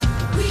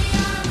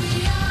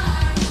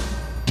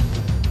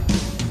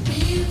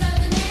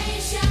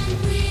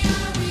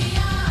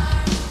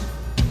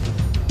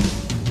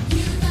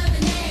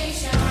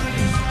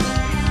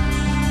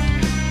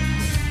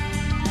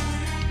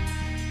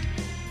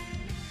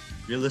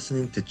You're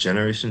listening to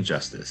Generation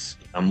Justice,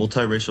 a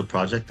multiracial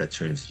project that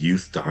turns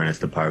youth to harness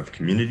the power of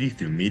community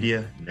through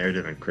media,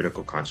 narrative, and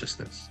critical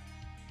consciousness.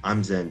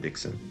 I'm Zan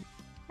Dixon.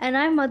 And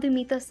I'm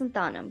Madhumita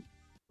Santanam.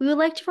 We would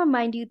like to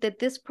remind you that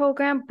this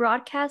program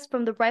broadcasts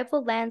from the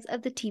rightful lands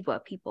of the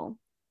Tiwa people.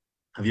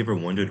 Have you ever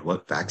wondered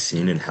what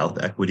vaccine and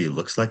health equity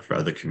looks like for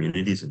other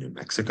communities in New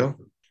Mexico?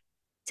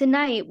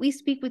 Tonight, we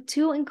speak with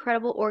two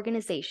incredible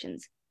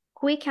organizations,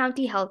 Quay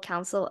County Health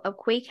Council of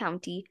Quay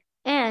County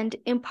and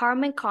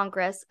Empowerment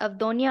Congress of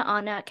Doña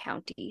Ana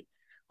County,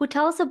 who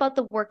tell us about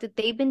the work that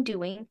they've been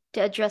doing to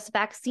address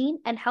vaccine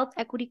and health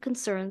equity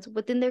concerns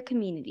within their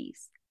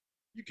communities.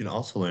 You can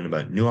also learn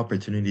about new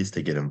opportunities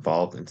to get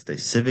involved and stay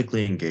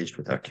civically engaged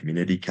with our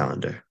community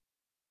calendar.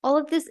 All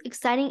of this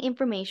exciting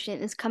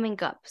information is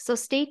coming up, so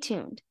stay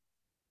tuned.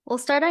 We'll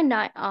start our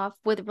night off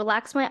with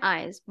Relax My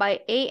Eyes by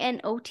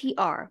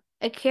ANOTR,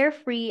 a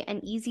carefree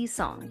and easy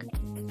song.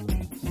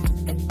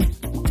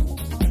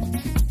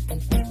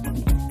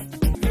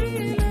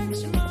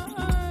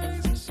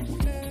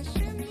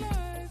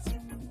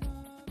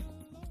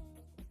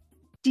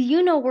 Do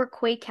you know where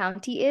Quay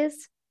County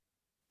is?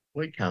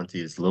 Quay County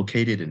is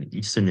located in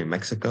eastern New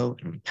Mexico,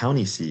 and the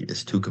county seat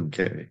is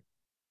Tucumcari.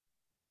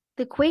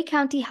 The Quay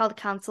County Health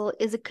Council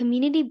is a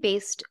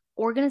community-based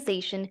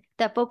organization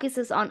that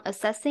focuses on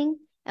assessing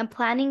and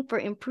planning for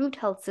improved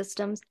health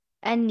systems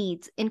and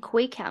needs in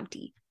Quay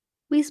County.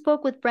 We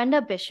spoke with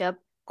Brenda Bishop,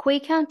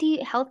 Quay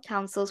County Health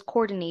Council's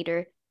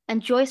coordinator,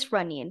 and Joyce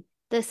Runyan,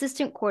 the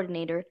assistant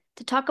coordinator,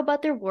 to talk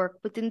about their work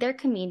within their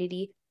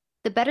community,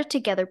 the Better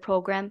Together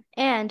program,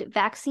 and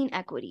vaccine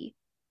equity.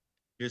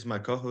 Here's my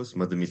co-host,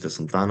 Madhumita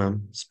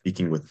Santanam,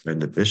 speaking with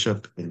Brenda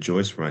Bishop and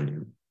Joyce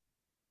Runyan.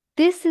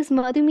 This is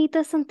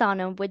Madhumita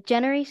Santanam with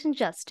Generation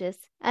Justice,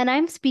 and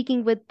I'm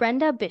speaking with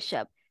Brenda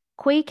Bishop,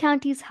 Quay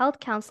County's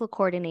Health Council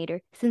Coordinator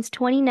since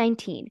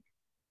 2019.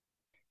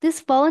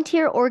 This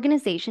volunteer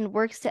organization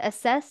works to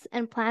assess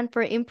and plan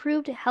for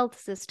improved health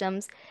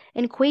systems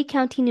in Quay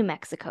County, New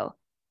Mexico.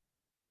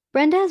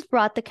 Brenda has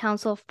brought the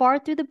council far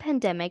through the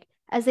pandemic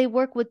as they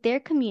work with their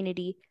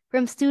community,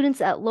 from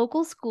students at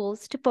local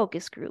schools to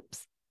focus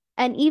groups,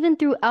 and even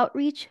through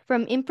outreach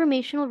from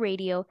informational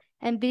radio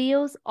and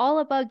videos all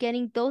about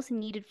getting those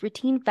needed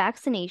routine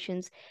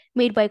vaccinations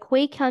made by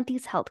Quay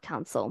County's Health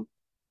Council.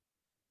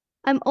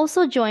 I'm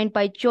also joined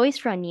by Joyce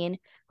Runyan,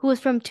 who is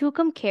from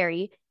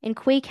Tucumcari in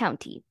Quay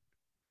County.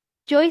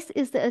 Joyce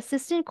is the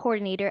assistant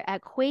coordinator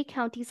at Quay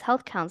County's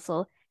Health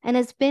Council and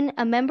has been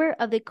a member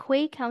of the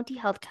Quay County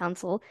Health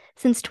Council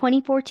since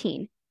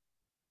 2014.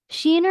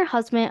 She and her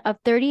husband of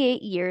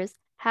 38 years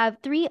have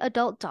 3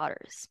 adult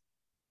daughters.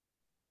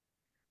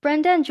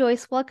 Brenda and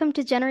Joyce, welcome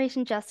to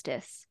Generation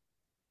Justice.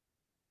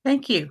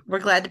 Thank you. We're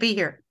glad to be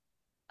here.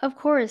 Of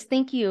course,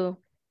 thank you.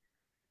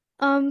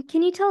 Can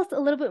you tell us a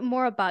little bit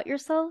more about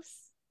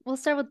yourselves? We'll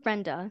start with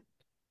Brenda.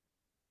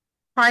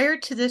 Prior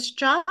to this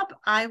job,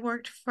 I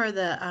worked for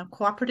the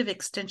Cooperative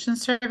Extension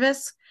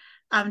Service,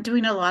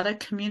 doing a lot of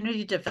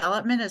community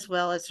development as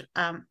well as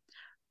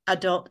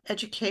adult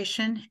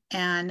education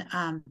and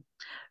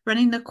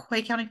running the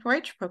Quay County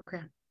 4-H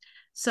program.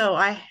 So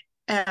I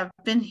have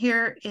been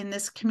here in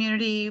this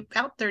community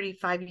about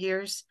 35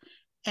 years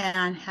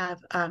and have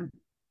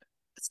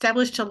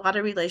established a lot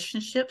of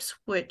relationships,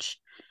 which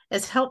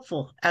is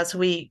helpful as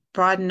we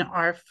broaden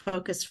our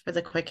focus for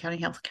the Quay County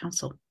Health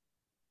Council.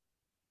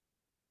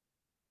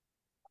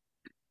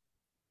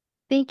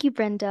 Thank you,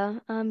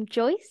 Brenda.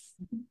 Joyce?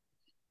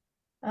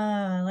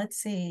 Let's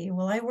see.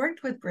 Well, I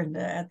worked with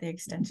Brenda at the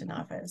extension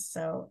office.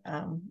 So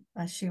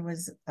she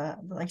was,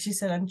 like she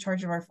said, in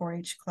charge of our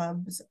 4-H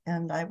clubs,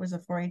 and I was a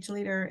 4-H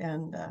leader,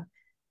 and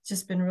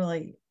just been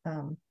really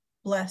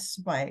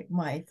blessed by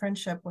my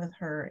friendship with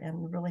her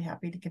and really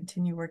happy to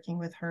continue working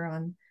with her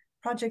on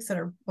projects that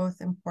are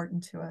both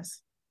important to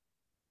us.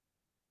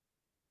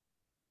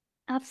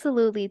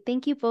 Absolutely.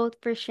 Thank you both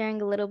for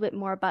sharing a little bit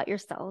more about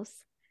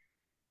yourselves.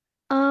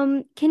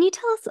 Can you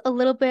tell us a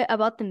little bit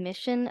about the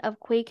mission of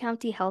Quay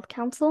County Health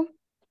Council?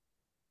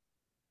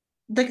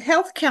 The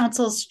Health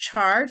Council's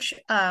charge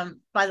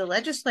by the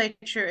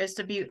legislature is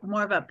to be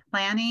more of a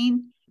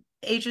planning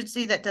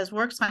agency that does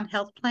works on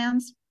health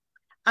plans.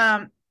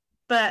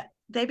 But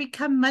they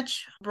become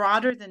much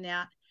broader than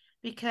that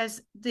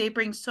because they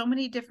bring so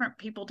many different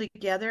people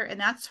together. And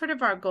that's sort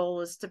of our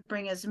goal, is to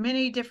bring as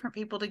many different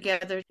people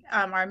together.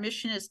 Our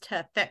mission is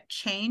to affect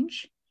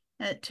change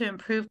and to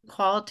improve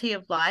quality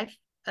of life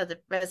of the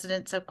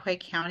residents of Quay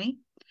County.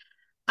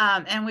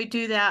 And we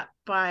do that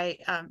by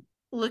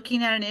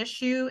looking at an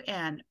issue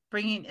and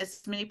bringing as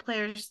many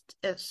players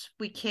as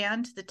we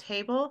can to the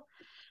table.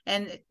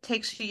 And it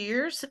takes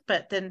years,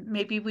 but then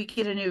maybe we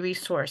get a new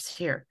resource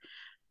here.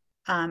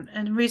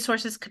 And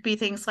resources could be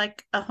things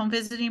like a home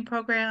visiting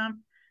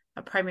program,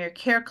 a primary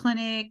care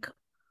clinic,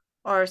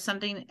 or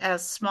something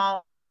as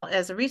small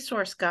as a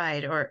resource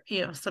guide, or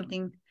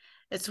something.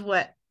 It's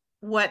what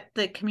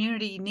the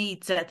community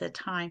needs at the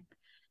time.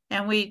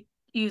 And we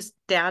use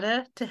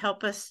data to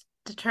help us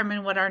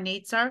determine what our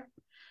needs are,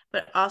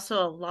 but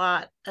also a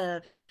lot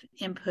of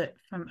input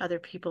from other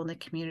people in the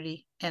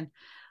community. And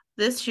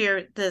this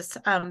year, this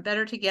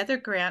Better Together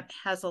grant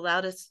has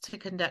allowed us to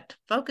conduct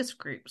focus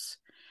groups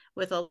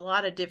with a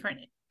lot of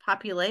different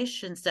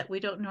populations that we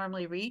don't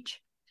normally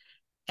reach.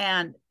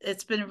 And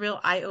it's been a real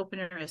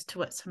eye-opener as to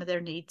what some of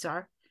their needs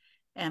are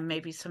and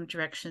maybe some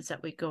directions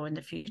that we go in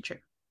the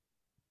future.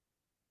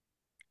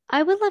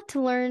 I would love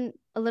to learn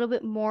a little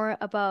bit more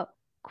about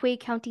Quay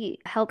County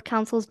Health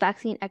Council's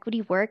vaccine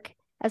equity work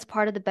as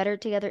part of the Better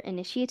Together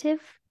initiative.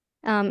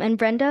 And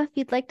Brenda, if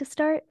you'd like to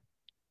start.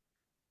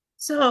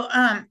 So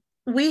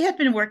we had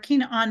been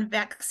working on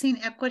vaccine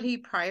equity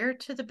prior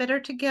to the Better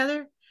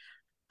Together,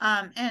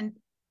 and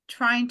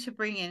trying to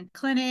bring in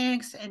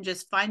clinics and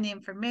just find the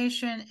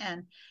information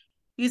and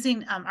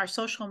using our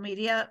social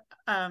media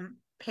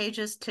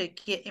pages to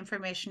get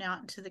information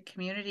out into the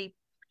community,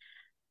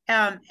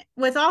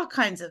 with all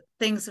kinds of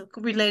things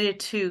related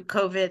to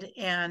COVID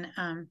and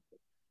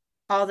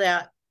all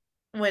that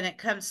when it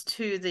comes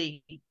to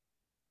the,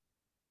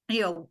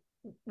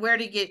 where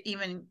to get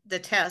even the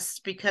tests,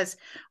 because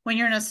when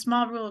you're in a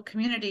small rural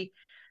community,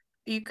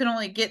 you can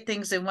only get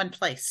things in one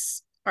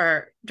place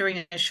or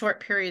during a short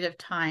period of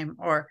time,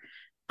 or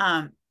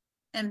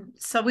and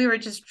so we were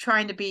just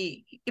trying to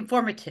be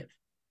informative.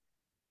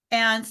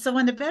 And so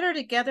when the Better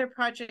Together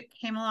project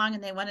came along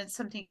and they wanted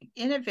something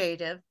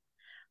innovative,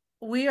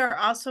 we are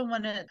also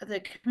one of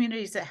the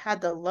communities that had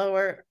the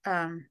lower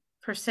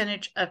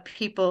percentage of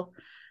people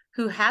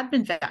who had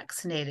been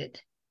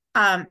vaccinated.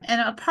 And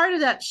a part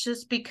of that's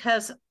just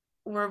because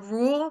we're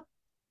rural,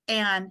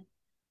 and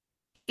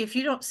if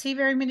you don't see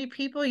very many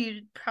people,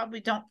 you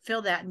probably don't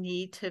feel that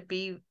need to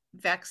be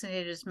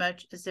vaccinated as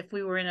much as if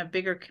we were in a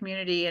bigger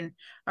community and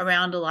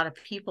around a lot of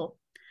people.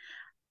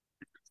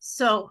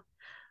 So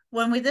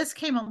when this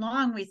came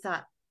along, we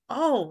thought,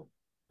 oh,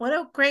 what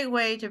a great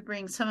way to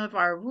bring some of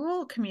our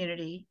rural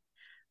community,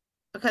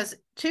 because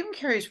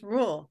Tucumcari is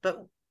rural,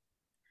 but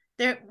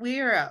we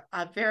are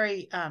a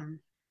very,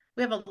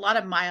 we have a lot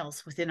of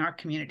miles within our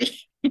community.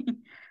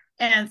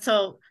 And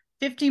so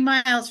 50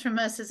 miles from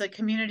us is a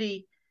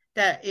community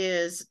that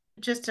is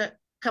just a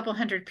couple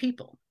hundred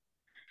people.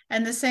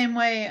 And the same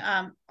way,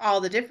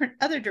 all the different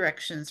other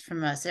directions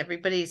from us,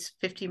 everybody's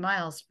 50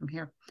 miles from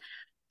here.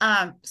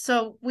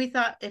 So we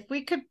thought if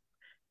we could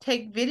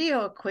take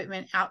video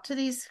equipment out to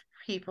these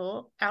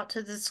people, out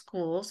to the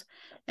schools,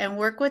 and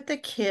work with the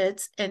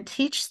kids and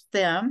teach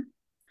them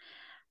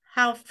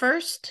how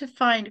first to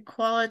find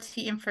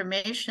quality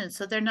information,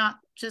 so they're not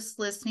just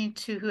listening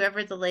to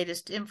whoever the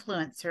latest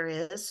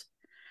influencer is,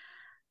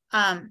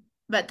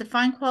 but to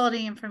find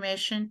quality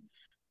information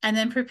and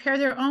then prepare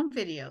their own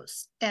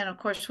videos. And of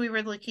course, we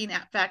were looking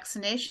at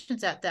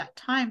vaccinations at that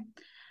time.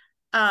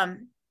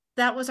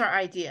 That was our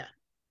idea.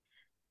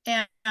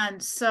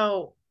 And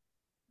so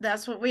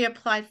that's what we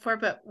applied for.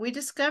 But we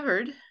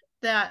discovered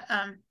that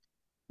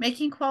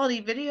making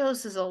quality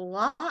videos is a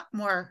lot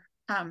more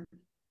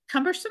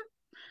cumbersome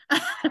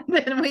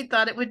than we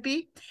thought it would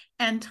be,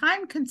 and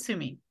time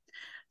consuming.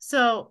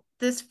 So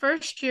this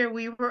first year,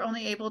 we were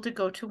only able to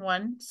go to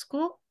one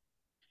school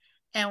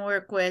and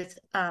work with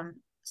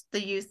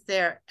the youth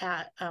there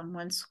at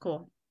one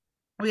school.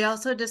 We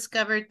also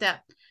discovered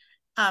that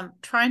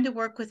trying to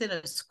work within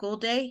a school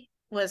day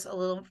was a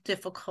little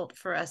difficult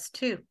for us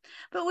too.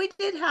 But we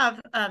did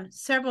have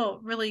several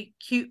really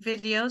cute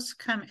videos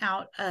come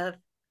out of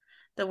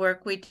the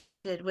work we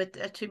did with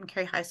the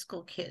Tucumcari High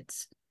School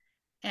kids.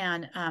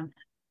 And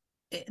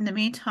in the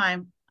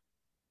meantime,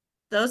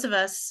 those of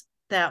us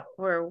that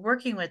were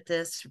working with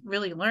this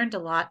really learned a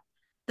lot.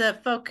 The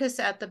focus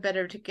at the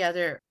Better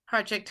Together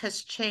project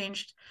has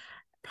changed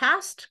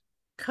past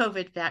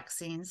COVID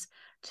vaccines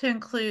to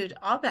include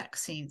all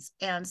vaccines.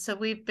 And so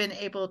we've been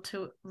able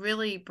to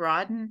really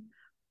broaden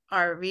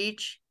our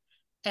reach.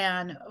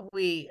 And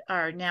we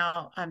are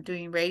now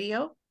doing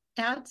radio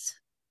ads,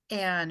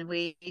 and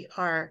we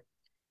are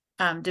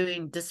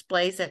doing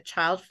displays at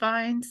child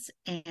finds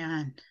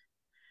and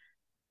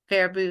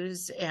fair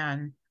booths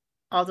and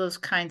all those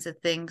kinds of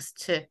things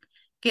to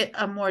get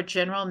a more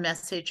general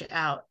message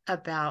out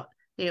about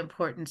the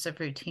importance of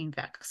routine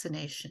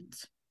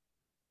vaccinations.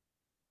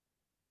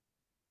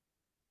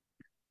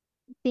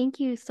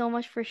 Thank you so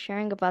much for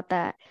sharing about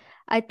that.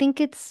 I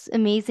think it's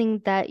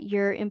amazing that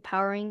you're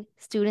empowering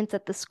students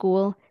at the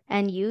school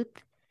and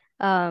youth,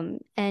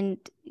 and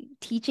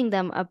teaching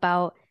them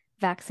about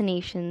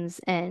vaccinations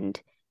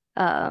and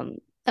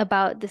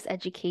about this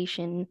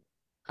education.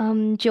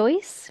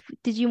 Joyce,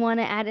 did you want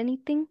to add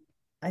anything?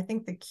 I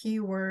think the key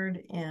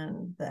word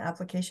in the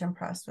application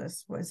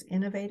process was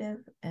innovative.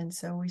 And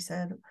so we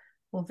said,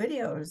 well,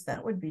 videos,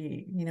 that would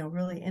be,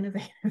 really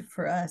innovative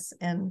for us.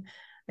 And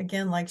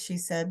again, like she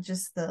said,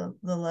 just the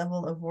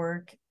level of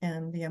work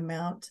and the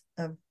amount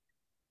of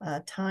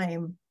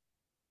time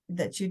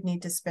that you'd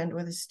need to spend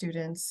with the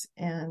students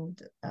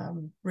and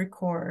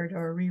record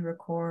or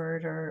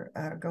re-record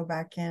or go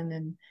back in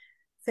and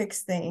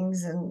fix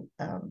things. And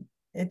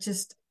it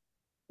just,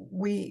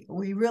 we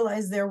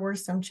realized there were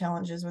some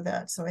challenges with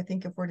that. So I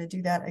think if we're to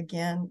do that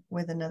again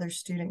with another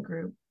student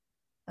group,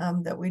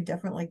 that we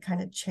definitely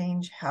kind of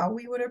change how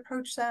we would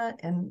approach that.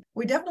 And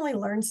we definitely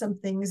learned some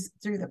things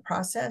through the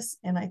process.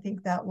 And I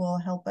think that will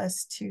help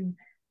us to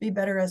be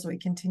better as we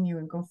continue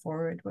and go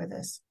forward with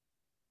this.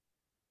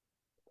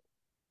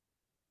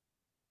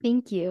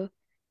 Thank you.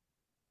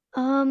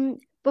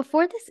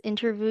 Before this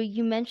interview,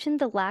 you mentioned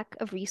the lack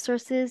of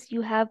resources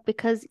you have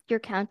because your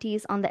county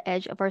is on the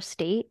edge of our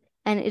state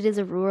and it is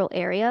a rural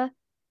area.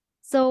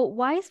 So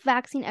why is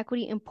vaccine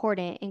equity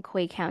important in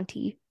Quay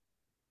County?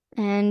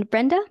 And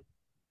Brenda?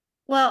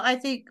 Well, I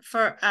think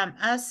for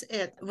us,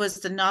 it was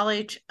the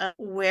knowledge of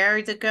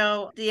where to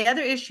go. The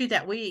other issue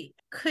that we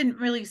couldn't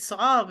really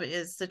solve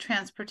is the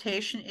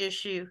transportation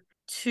issue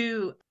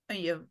to,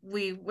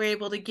 we were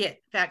able to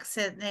get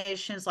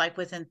vaccinations like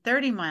within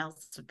 30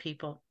 miles of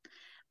people,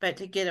 but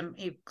to get them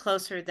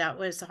closer, that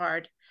was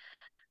hard.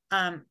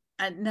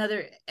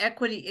 Another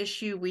equity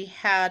issue we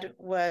had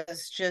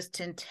was just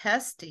in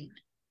testing,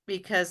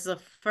 because the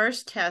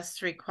first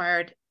test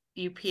required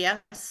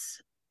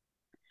UPS,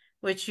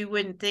 which you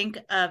wouldn't think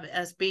of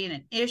as being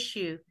an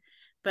issue,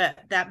 but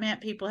that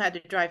meant people had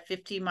to drive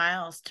 50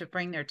 miles to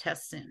bring their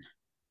tests in.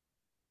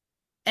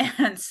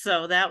 And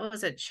so that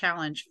was a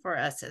challenge for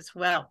us as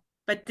well.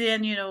 But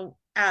then,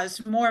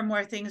 as more and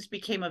more things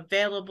became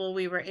available,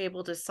 we were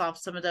able to solve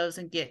some of those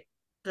and get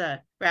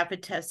the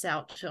rapid tests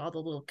out to all the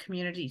little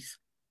communities.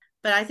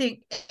 But I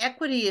think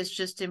equity is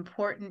just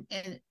important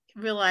in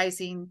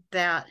realizing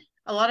that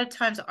a lot of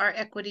times our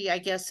equity, I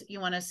guess you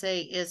want to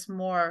say, is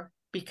more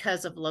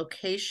because of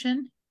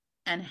location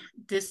and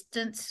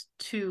distance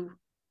to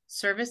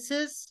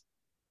services,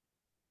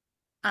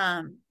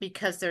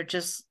 because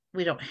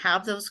we don't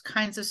have those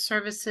kinds of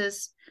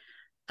services.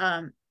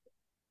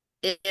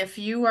 If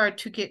you are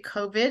to get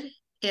COVID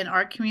in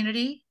our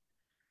community,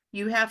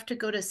 you have to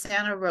go to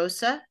Santa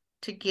Rosa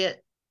to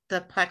get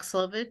the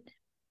Paxlovid,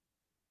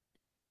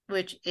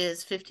 which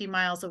is 50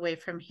 miles away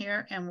from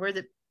here. And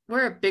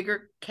we're a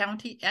bigger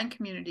county and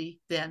community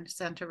than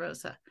Santa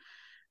Rosa.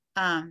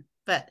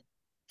 But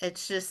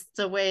it's just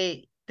the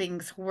way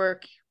things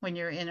work when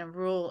you're in a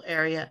rural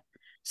area.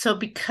 So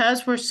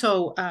because we're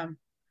so,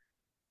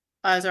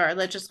 as our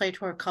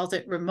legislator calls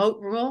it, remote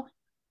rural,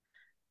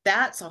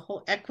 that's a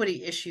whole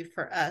equity issue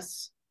for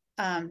us.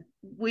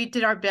 We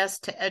did our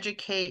best to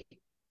educate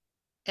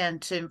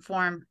and to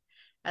inform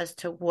as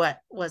to what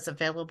was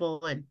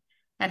available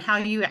and how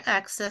you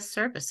access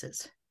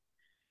services.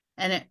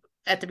 And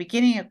at the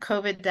beginning of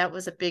COVID, that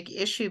was a big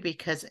issue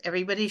because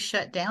everybody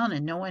shut down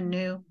and no one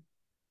knew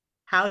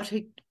how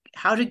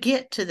to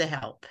get to the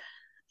help.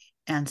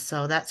 And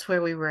so that's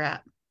where we were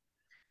at.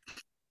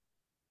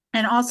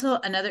 And also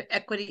another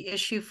equity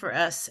issue for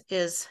us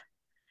is,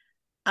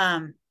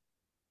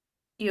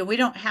 we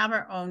don't have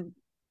our own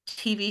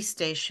TV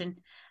station,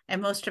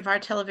 and most of our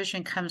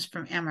television comes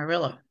from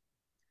Amarillo.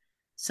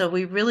 So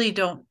we really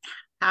don't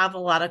have a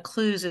lot of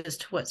clues as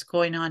to what's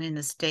going on in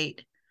the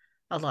state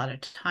a lot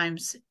of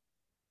times,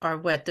 or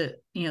what the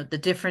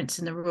difference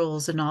in the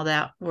rules and all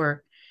that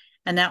were.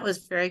 And that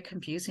was very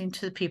confusing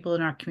to the people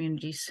in our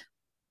communities.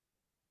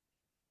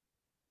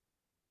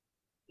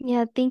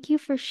 Yeah, thank you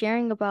for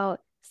sharing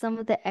about some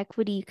of the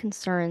equity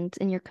concerns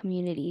in your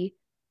community.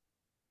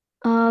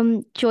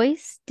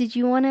 Joyce, did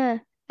you want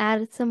to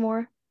add some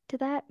more to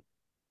that?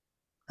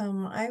 I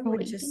Or what would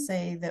do you just think?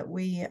 say that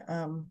we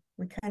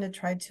kind of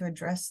tried to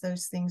address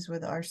those things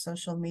with our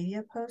social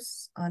media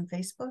posts on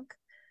Facebook,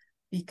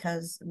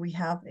 because we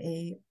have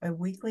a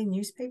weekly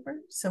newspaper.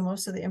 So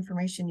most of the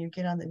information you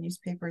get on the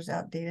newspaper is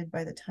outdated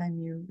by the time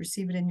you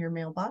receive it in your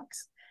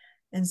mailbox.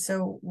 And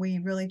so we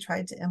really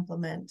tried to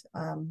implement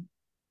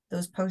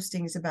those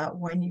postings about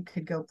when you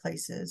could go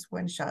places,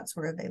 when shots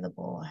were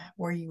available,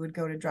 where you would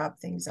go to drop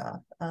things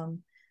off,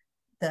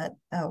 that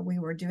we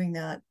were doing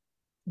that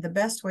the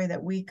best way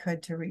that we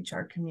could to reach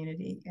our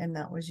community. And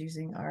that was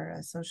using our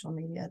social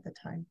media at the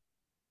time.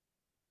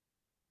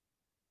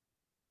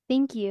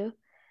 Thank you.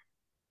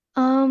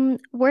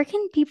 Where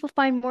can people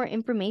find more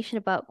information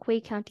about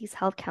Quay County's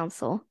Health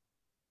Council?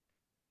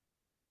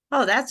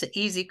 Oh, that's an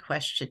easy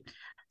question.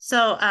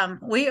 So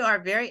we are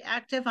very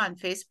active on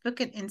Facebook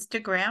and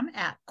Instagram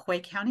at Quay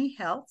County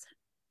Health.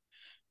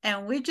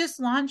 And we just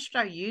launched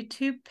our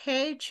YouTube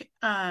page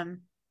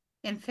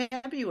in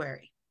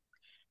February.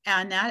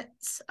 And that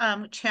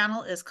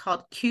channel is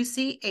called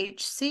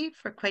QCHC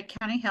for Quay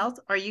County Health,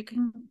 or you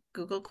can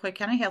Google Quay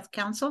County Health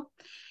Council.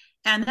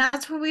 And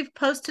that's where we've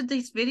posted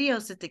these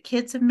videos that the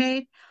kids have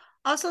made.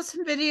 Also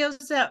some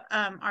videos that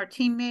our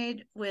team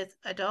made with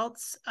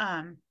adults,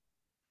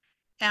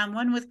 and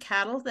one with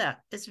cattle that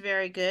is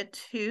very good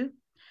too,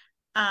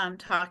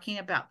 talking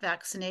about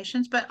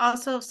vaccinations, but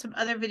also some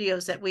other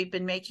videos that we've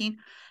been making.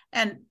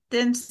 And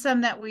then some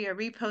that we are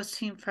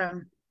reposting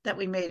from that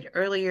we made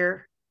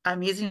earlier,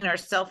 using our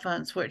cell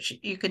phones, which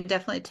you can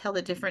definitely tell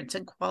the difference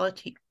in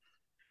quality.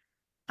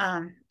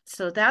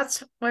 So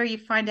that's where you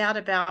find out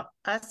about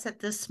us at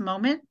this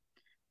moment.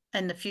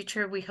 In the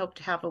future, we hope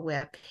to have a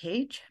web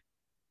page.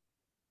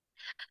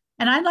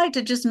 And I'd like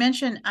to just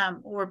mention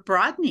we're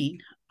broadening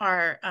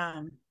our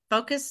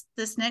focus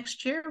this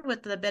next year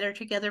with the Better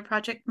Together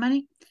project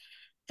money.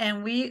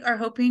 and we are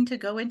hoping to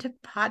go into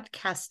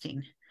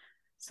podcasting.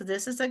 So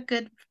this is a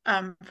good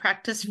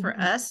practice for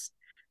us.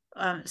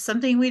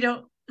 Something we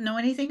don't know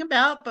anything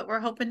about, but we're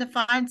hoping to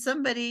find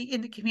somebody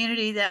in the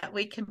community that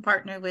we can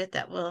partner with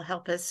that will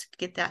help us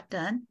get that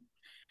done.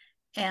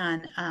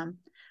 And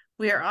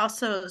we are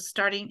also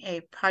starting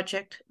a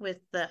project with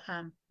the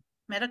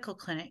medical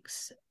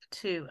clinics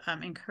to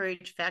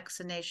encourage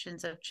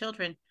vaccinations of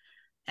children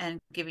and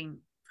giving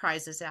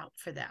prizes out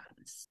for that.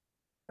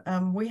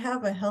 We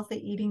have a healthy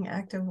eating,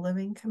 active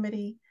living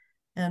committee,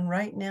 and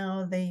right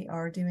now they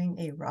are doing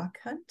a rock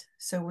hunt.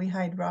 So we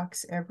hide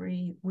rocks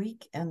every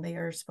week, and they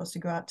are supposed to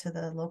go out to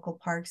the local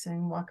parks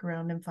and walk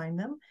around and find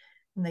them,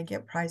 and they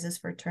get prizes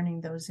for turning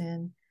those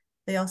in.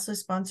 They also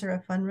sponsor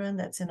a fun run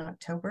that's in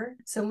October.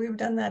 So we've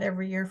done that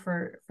every year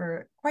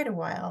for quite a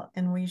while,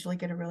 and we usually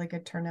get a really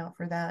good turnout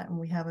for that. And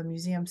we have a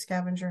museum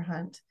scavenger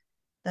hunt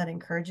that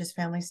encourages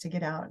families to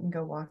get out and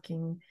go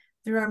walking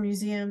through our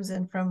museums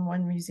and from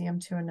one museum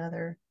to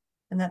another.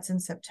 And that's in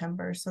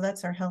September. So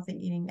that's our healthy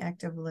eating,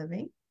 active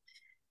living.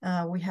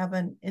 We have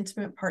an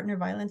intimate partner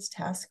violence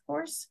task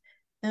force,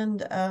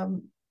 and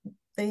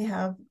they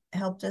have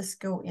helped us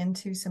go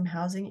into some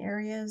housing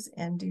areas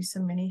and do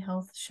some mini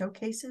health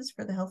showcases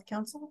for the Health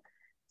Council.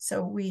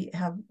 So we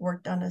have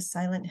worked on a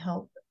silent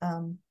help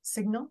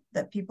signal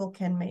that people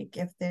can make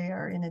if they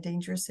are in a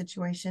dangerous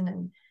situation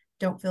and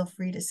don't feel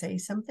free to say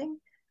something.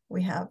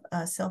 We have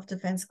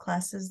self-defense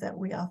classes that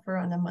we offer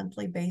on a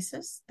monthly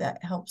basis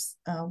that helps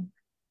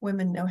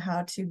women know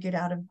how to get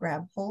out of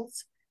grab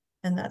holes.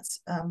 And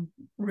that's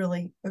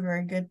really a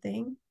very good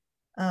thing.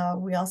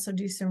 We also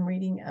do some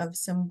reading of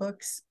some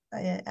books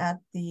at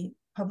the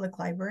public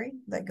library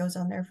that goes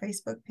on their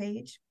Facebook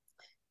page.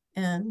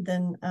 And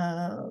then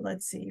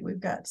let's see, we've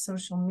got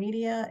social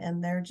media,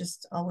 and they're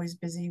just always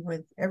busy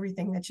with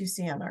everything that you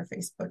see on our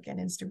Facebook and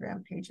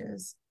Instagram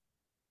pages.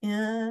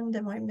 And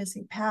am I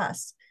missing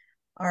past?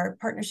 Our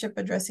partnership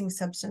addressing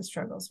substance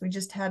struggles. We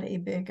just had a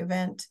big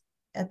event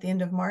at the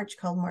end of March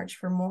called March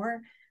for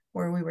More,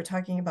 where we were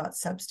talking about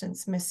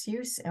substance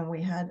misuse, and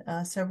we had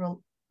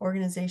several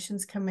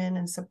organizations come in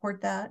and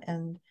support that,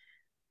 and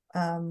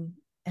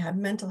had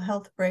mental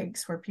health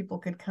breaks where people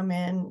could come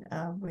in.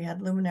 We had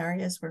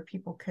luminarias where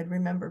people could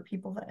remember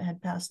people that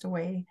had passed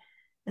away.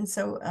 And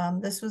so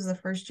this was the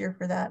first year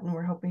for that, and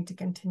we're hoping to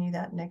continue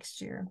that next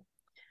year.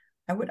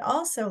 I would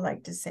also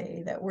like to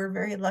say that we're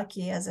very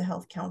lucky as a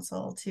health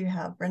council to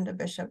have Brenda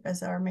Bishop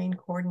as our main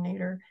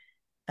coordinator.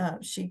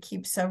 She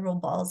keeps several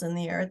balls in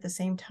the air at the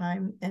same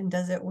time and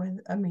does it with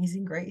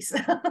amazing grace.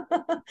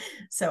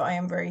 So I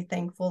am very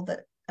thankful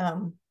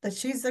that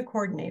she's the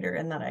coordinator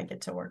and that I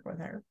get to work with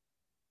her.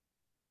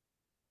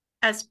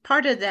 As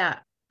part of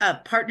that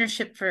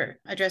partnership for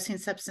addressing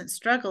substance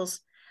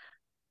struggles,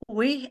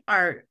 we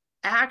are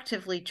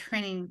actively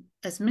training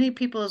as many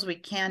people as we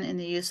can in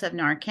the use of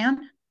Narcan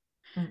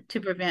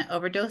to prevent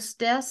overdose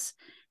deaths.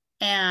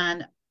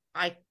 And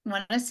I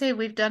want to say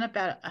we've done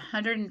about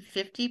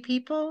 150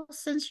 people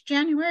since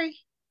January.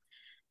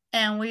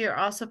 And we are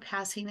also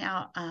passing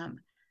out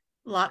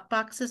lock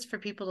boxes for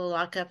people to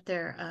lock up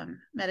their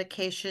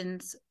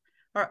medications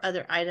or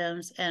other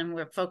items. And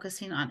we're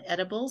focusing on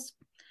edibles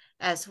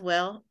as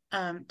well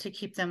to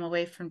keep them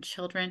away from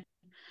children.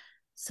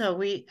 So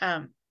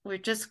we're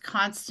just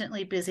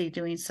constantly busy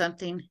doing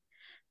something.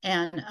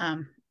 And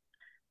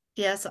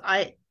yes,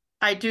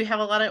 I do have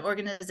a lot of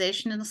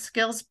organizational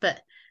skills, but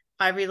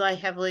I rely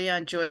heavily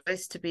on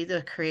Joyce to be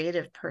the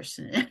creative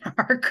person in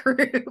our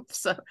group.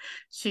 So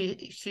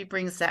she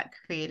brings that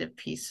creative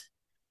piece,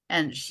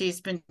 and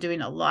she's been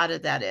doing a lot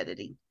of that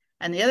editing.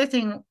 And the other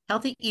thing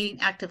Healthy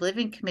Eating Active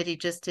Living Committee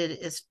just did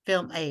is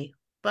film a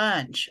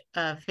bunch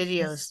of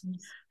videos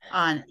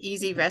on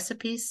easy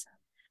recipes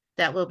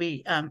that will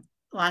be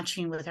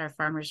launching with our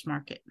farmers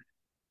market.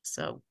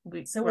 So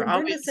we're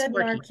always said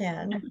working.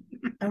 Narcan,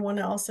 I want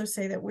to also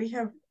say that we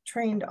have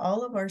trained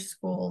all of our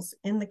schools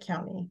in the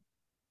county,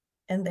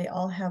 and they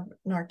all have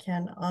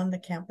Narcan on the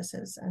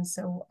campuses. And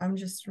so I'm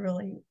just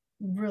really,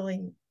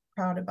 really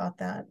proud about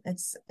that.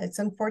 It's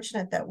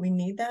unfortunate that we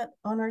need that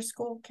on our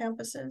school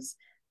campuses,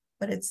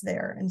 but it's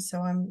there. And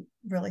so I'm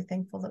really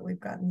thankful that we've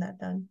gotten that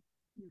done.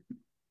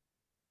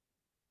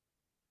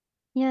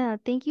 Yeah,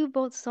 thank you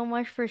both so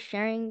much for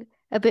sharing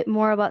a bit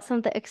more about some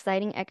of the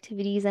exciting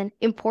activities and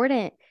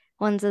important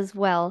ones as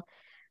well.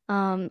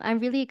 I'm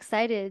really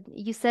excited.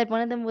 You said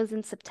one of them was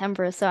in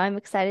September, so I'm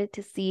excited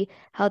to see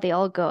how they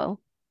all go.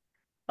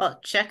 Well,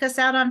 check us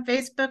out on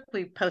Facebook.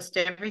 We post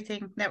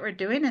everything that we're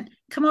doing, and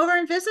come over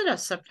and visit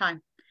us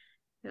sometime.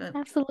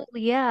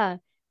 Absolutely, yeah.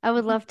 I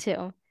would love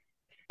to.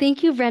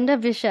 Thank you, Brenda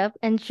Bishop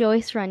and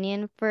Joyce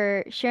Runyan,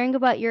 for sharing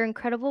about your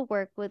incredible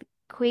work with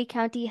Quay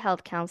County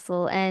Health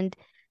Council and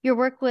your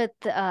work with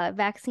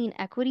vaccine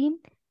equity.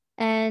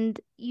 And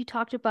you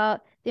talked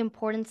about the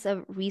importance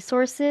of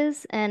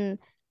resources. And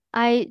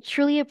I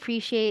truly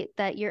appreciate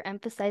that you're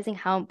emphasizing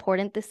how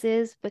important this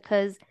is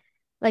because,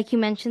 like you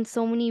mentioned,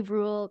 so many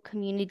rural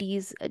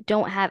communities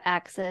don't have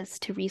access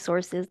to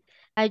resources.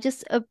 I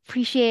just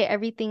appreciate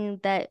everything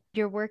that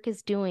your work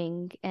is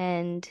doing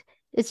and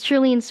It's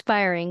truly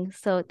inspiring.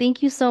 So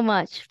thank you so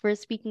much for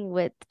speaking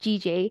with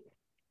GJ.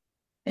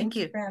 Thank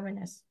you for having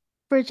us.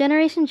 For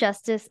Generation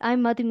Justice,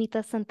 I'm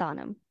Madhumita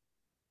Santanam.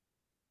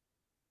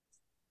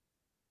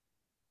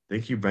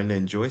 Thank you, Brenda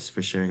and Joyce,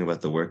 for sharing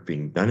about the work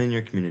being done in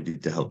your community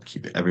to help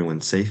keep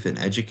everyone safe and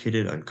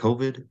educated on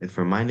COVID, and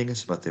for reminding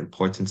us about the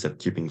importance of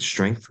keeping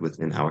strength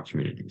within our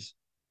communities.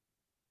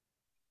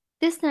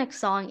 This next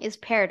song is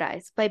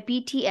Paradise by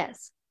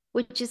BTS,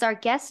 which is our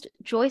guest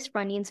Joyce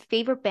Runyan's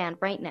favorite band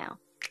right now.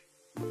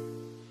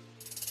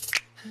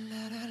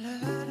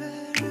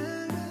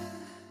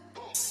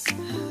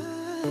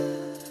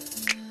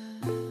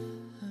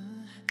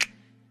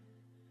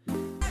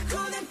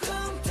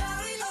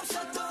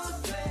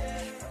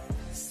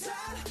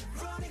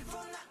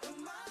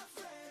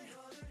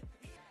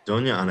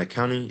 Doña Ana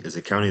County is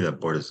a county that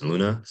borders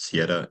Luna,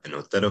 Sierra, and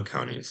Otero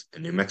counties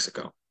in New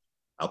Mexico,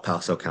 El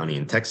Paso County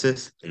in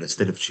Texas, and the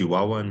state of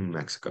Chihuahua in New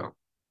Mexico.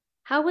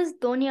 How is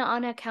Doña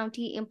Ana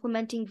County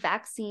implementing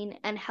vaccine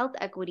and health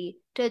equity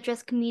to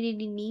address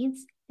community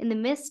needs in the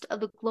midst of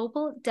the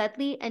global,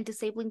 deadly, and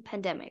disabling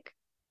pandemic?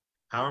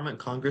 Empowerment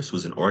Congress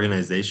was an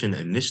organization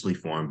initially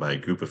formed by a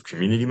group of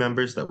community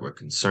members that were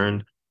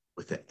concerned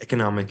with the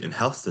economic and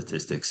health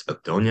statistics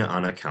of Doña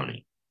Ana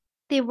County.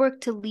 They work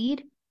to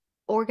lead,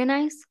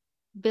 organize,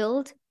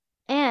 build,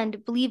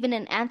 and believe in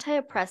an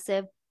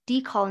anti-oppressive,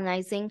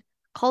 decolonizing,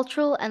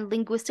 cultural, and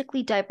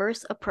linguistically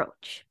diverse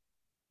approach.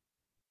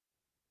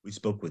 We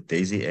spoke with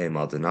Daisy A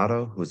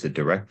Maldonado, who is the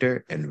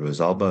director, and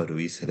Rosalba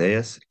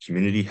Ruiz-Reyes,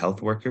 community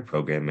health worker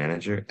program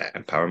manager at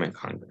Empowerment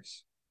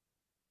Congress.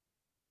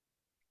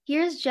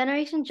 Here's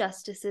Generation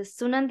Justice's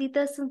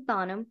Sunandita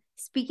Santanam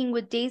speaking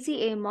with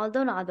Daisy A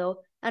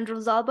Maldonado and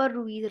Rosalba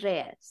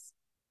Ruiz-Reyes.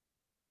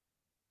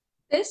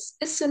 This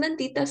is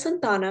Sunandita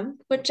Santanam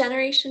with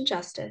Generation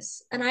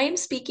Justice, and I am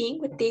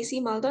speaking with Daisy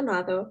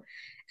Maldonado,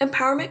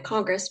 Empowerment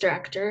Congress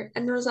Director,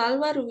 and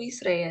Rosalba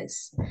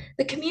Ruiz-Reyes,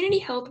 the Community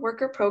Health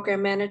Worker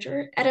Program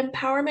Manager at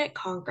Empowerment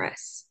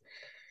Congress.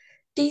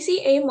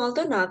 Daisy A.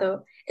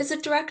 Maldonado is the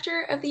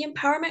Director of the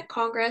Empowerment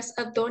Congress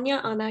of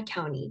Doña Ana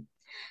County.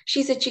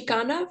 She's a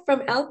Chicana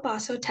from El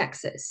Paso,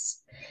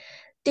 Texas.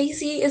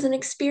 Daisy is an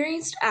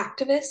experienced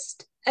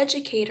activist,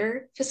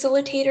 educator,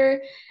 facilitator,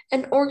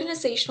 and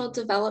organizational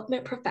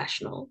development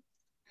professional.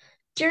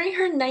 During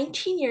her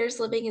 19 years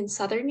living in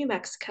southern New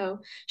Mexico,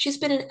 she's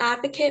been an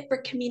advocate for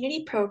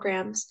community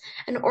programs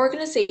and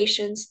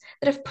organizations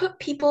that have put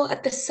people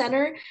at the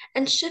center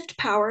and shift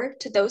power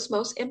to those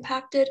most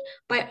impacted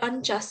by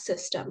unjust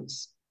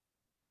systems.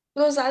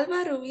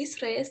 Rosalba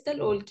Ruiz-Reyes del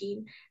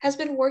Olguin has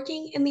been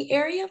working in the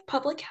area of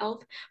public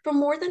health for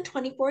more than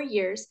 24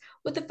 years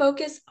with a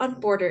focus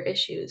on border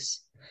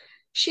issues.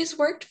 She's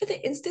worked for the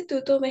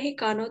Instituto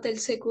Mexicano del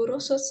Seguro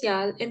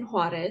Social in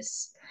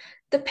Juarez,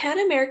 the Pan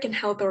American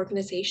Health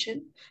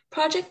Organization,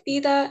 Project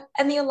Vida,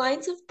 and the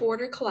Alliance of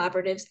Border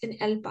Collaboratives in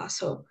El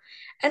Paso,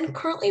 and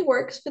currently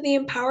works for the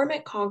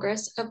Empowerment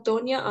Congress of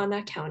Doña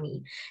Ana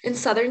County in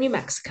southern New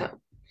Mexico.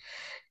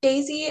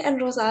 Daisy and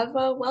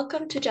Rosalba,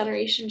 welcome to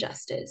Generation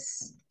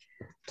Justice.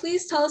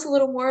 Please tell us a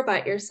little more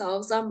about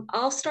yourselves.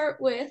 I'll start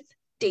with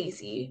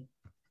Daisy.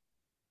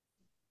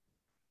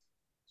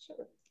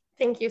 Sure.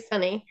 Thank you,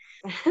 Sunny.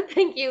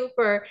 Thank you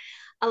for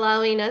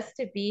allowing us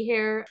to be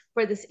here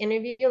for this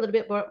interview. A little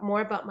bit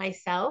more about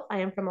myself. I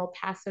am from El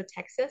Paso,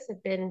 Texas.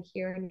 I've been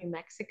here in New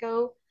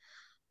Mexico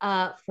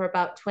for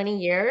about 20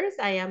 years.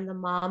 I am the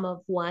mom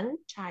of one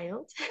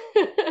child.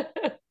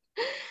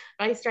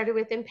 I started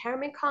with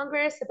Empowerment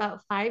Congress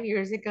about 5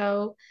 years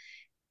ago,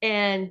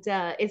 and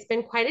it's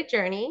been quite a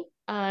journey,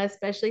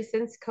 especially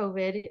since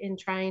COVID, in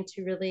trying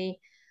to really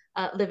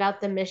live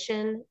out the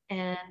mission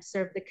and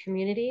serve the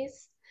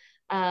communities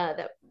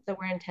that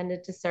we're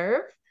intended to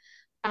serve.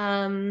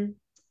 And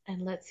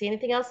let's see,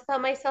 anything else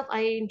about myself?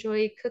 I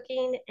enjoy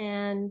cooking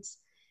and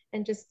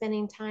just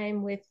spending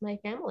time with my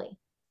family.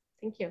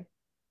 Thank you.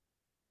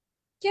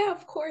 Yeah,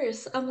 of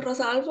course.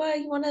 Rosalba,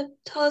 you want to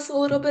tell us a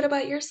little bit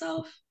about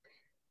yourself?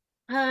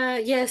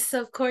 Yes,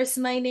 of course.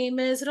 My name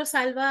is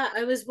Rosalba.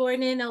 I was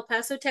born in El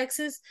Paso,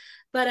 Texas,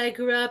 but I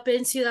grew up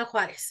in Ciudad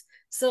Juarez.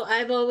 So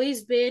I've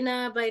always been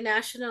a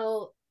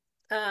binational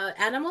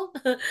animal.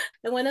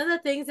 And one of the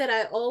things that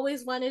I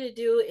always wanted to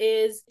do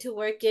is to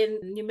work in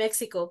New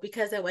Mexico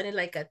because I wanted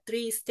like a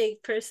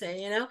 3-state person,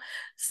 you know?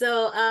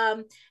 So,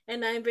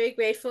 and I'm very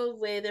grateful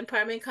with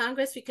Empowerment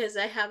Congress because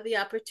I have the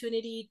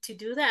opportunity to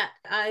do that.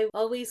 I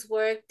always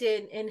worked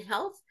in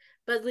health.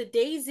 But with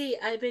Daisy,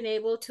 I've been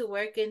able to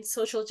work in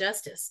social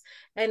justice.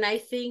 And I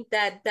think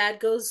that that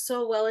goes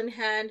so well in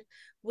hand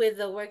with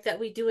the work that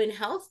we do in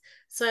health.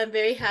 So I'm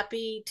very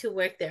happy to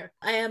work there.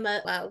 I am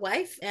a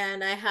wife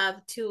and I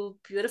have 2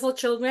 beautiful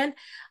children,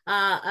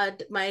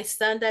 my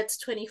son that's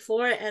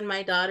 24 and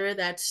my daughter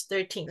that's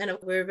 13. And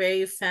we're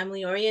very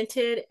family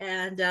oriented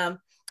and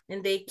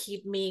they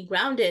keep me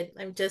grounded.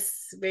 I'm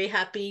just very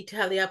happy to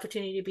have the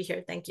opportunity to be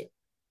here. Thank you.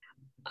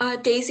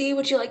 Daisy,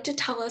 would you like to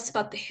tell us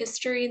about the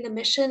history and the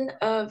mission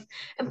of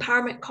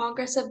Empowerment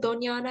Congress of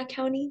Doña Ana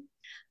County?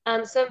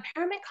 So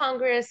Empowerment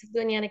Congress of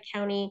Doña Ana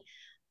County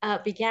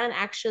began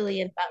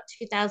actually in about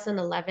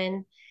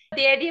 2011.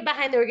 The idea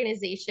behind the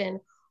organization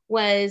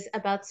was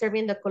about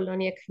serving the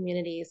colonia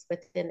communities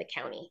within the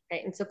county,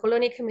 right? And so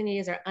colonia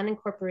communities are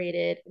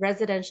unincorporated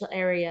residential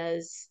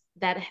areas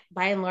that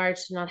by and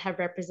large do not have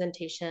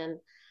representation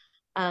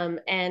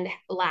and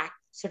lack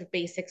sort of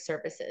basic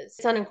services.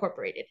 It's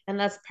unincorporated, and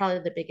that's probably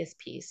the biggest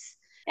piece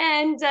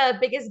and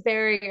biggest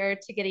barrier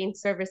to getting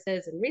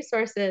services and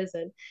resources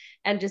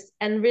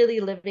and really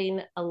living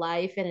a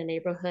life in a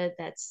neighborhood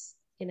that's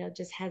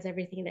just has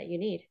everything that you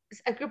need.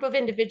 A group of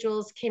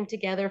individuals came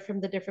together from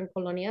the different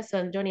colonias. So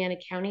in Doña Ana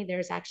County,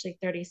 there's actually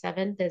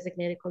 37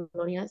 designated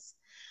colonias,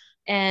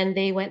 and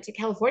they went to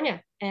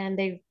California and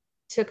they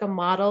took a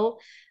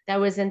model that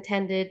was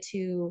intended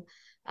to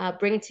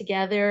bring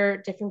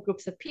together different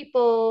groups of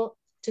people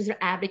to sort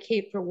of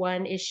advocate for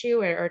one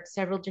issue or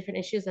several different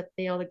issues that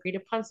they all agreed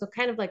upon. So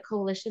kind of like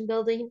coalition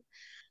building,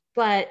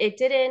 but it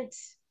didn't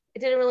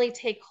really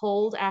take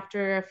hold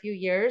after a few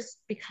years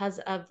because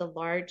of the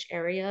large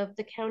area of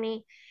the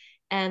county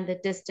and the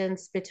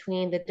distance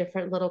between the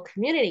different little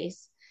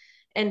communities.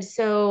 And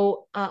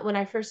so when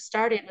I first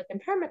started with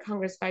Empowerment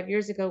Congress 5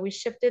 years ago, we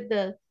shifted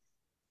the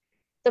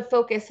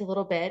focus a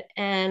little bit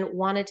and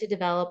wanted to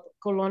develop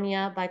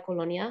colonia by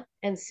colonia.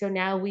 And so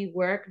now we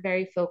work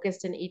very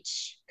focused in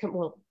each,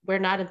 well, we're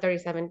not in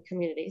 37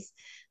 communities.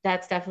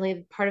 That's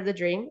definitely part of the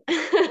dream.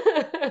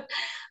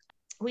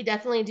 We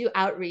definitely do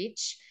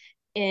outreach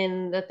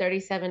in the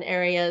 37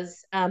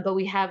 areas, but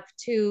we have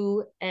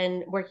 2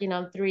 and working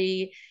on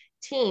 3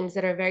 teams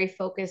that are very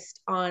focused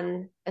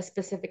on a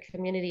specific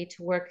community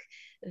to work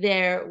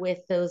there with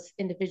those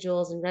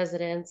individuals and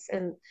residents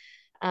and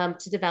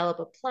to develop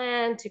a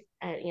plan, to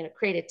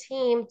create a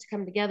team, to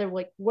come together.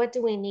 Like, what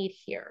do we need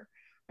here,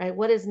 right?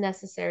 What is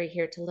necessary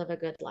here to live a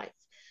good life?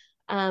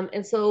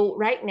 And so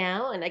right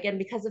now, and again,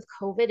 because of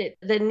COVID,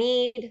 the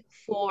need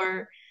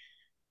for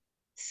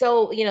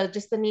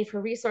just the need for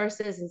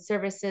resources and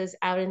services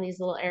out in these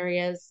little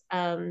areas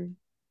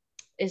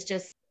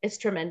is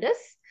tremendous.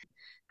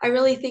 I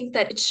really think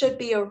that it should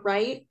be a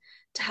right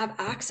to have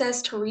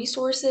access to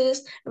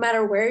resources no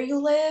matter where you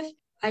live.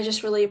 I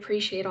just really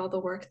appreciate all the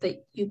work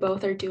that you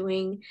both are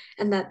doing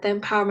and that the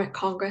Empowerment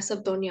Congress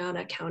of Doña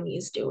Ana County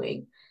is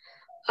doing.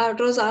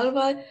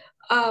 Rosalba,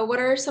 what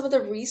are some of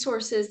the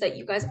resources that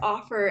you guys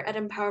offer at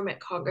Empowerment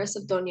Congress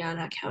of Doña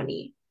Ana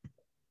County?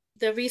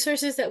 The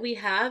resources that we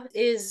have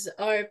is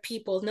our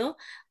people, no?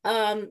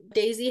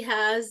 Daisy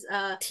has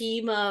a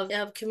team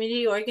of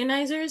community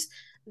organizers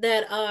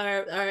that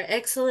are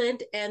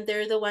excellent, and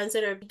they're the ones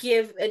that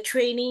give a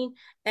training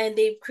and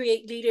they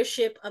create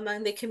leadership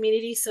among the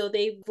community, so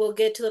they will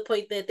get to the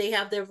point that they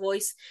have their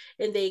voice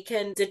and they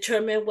can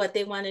determine what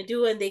they want to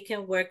do and they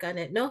can work on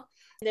it, no?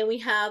 Then we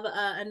have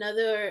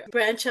another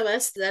branch of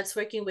us that's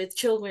working with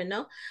children,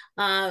 no?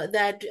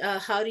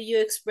 How do you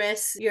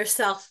express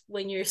yourself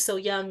when you're so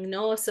young,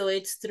 no? So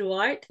it's through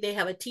art. They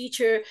have a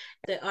teacher.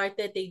 The art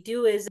that they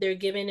do is they're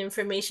given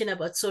information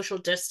about social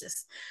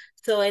justice.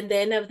 So, and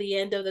then at the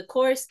end of the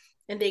course,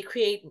 and they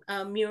create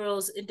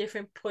murals in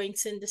different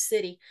points in the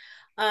city.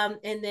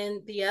 And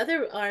then the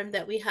other arm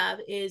that we have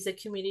is a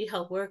community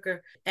health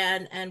worker.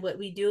 And what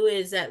we do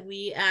is that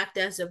we act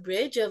as a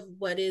bridge of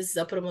what is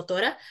a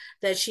promotora,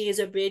 that she is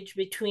a bridge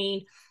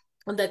between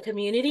the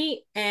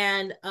community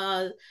and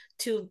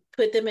to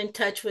put them in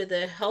touch with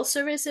the health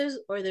services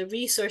or the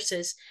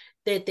resources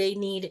that they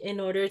need in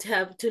order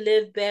to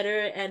live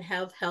better and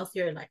have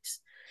healthier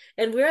lives.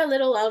 And we're a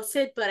little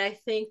outfit, but I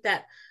think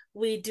that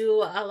we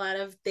do a lot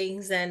of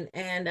things and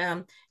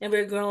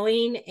we're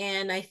growing,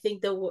 and I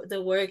think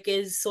the work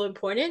is so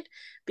important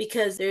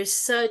because there's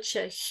such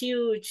a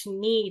huge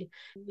need.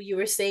 You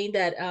were saying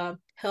that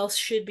health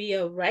should be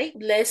a right.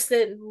 Less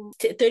than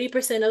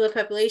 30% of the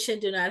population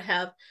do not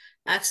have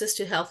access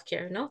to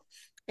healthcare, no?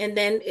 And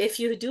then if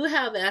you do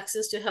have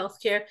access to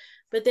healthcare,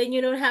 but then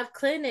you don't have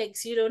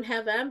clinics, you don't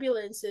have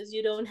ambulances,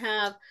 you don't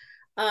have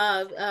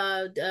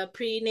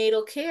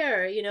prenatal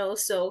care,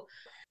 so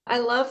I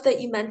love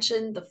that you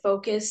mentioned the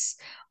focus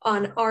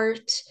on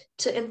art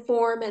to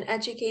inform and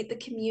educate the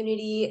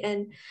community.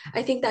 And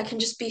I think that can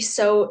just be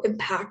so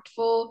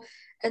impactful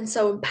and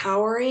so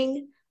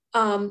empowering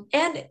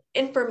and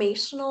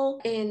informational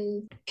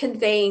in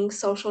conveying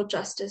social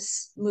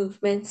justice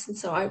movements. And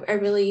so I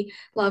really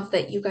love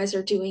that you guys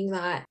are doing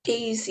that.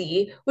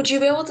 Daisy, would you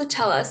be able to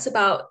tell us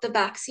about the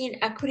vaccine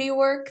equity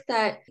work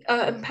that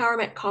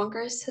Empowerment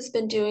Congress has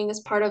been doing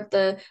as part of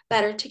the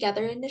Better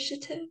Together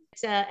initiative?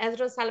 As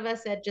Rosalba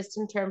said, just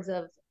in terms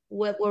of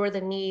what were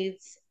the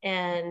needs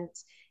and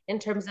in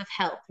terms of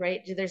health,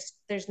 right?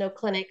 There's no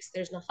clinics,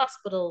 there's no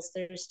hospitals,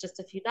 there's just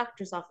a few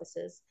doctor's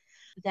offices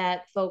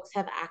that folks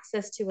have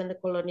access to in the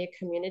colonia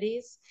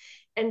communities.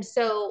 And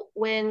so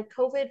when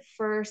COVID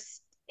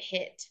first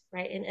hit,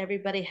 right, and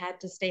everybody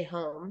had to stay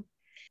home,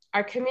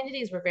 our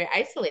communities were very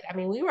isolated. I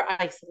mean, we were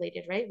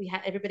isolated, right?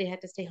 Everybody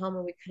had to stay home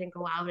and we couldn't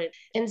go out.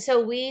 And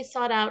so we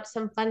sought out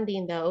some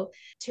funding though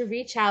to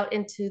reach out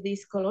into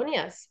these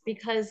colonias,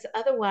 because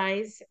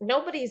otherwise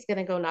nobody's going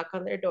to go knock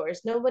on their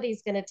doors.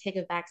 Nobody's going to take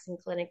a vaccine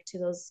clinic to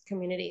those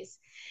communities.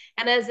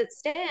 And as it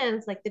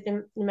stands, like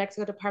the New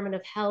Mexico Department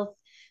of Health,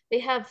 they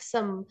have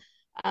some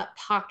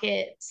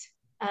pocket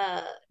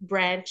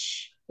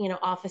branch,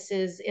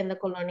 offices in the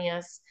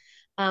colonias.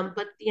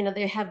 But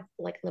they have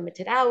like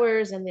limited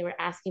hours, and they were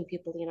asking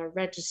people,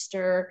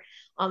 register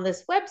on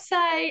this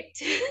website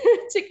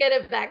to get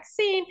a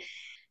vaccine.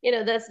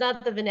 That's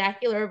not the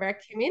vernacular of our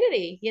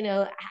community.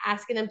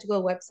 Asking them to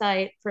go to a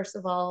website, first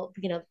of all,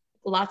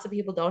 lots of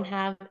people don't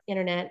have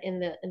internet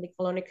in the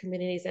colonial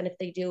communities, and if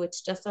they do,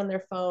 it's just on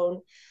their phone.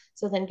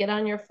 So then get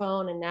on your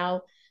phone and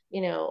now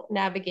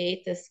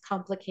navigate this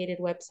complicated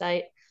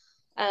website.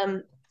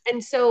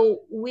 And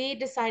so we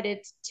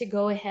decided to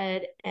go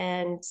ahead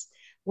and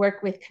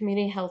work with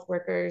community health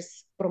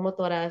workers,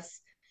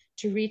 promotoras,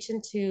 to reach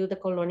into the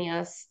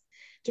colonias,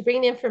 to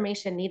bring the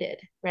information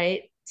needed,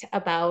 right,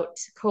 about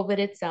COVID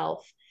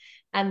itself,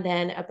 and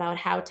then about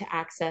how to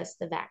access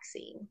the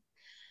vaccine.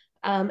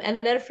 And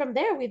then from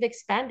there, we've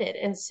expanded.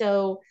 And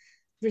so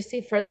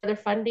received further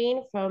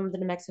funding from the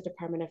New Mexico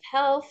Department of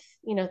Health,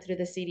 through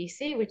the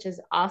CDC, which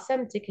is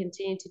awesome, to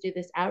continue to do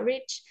this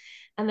outreach.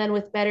 And then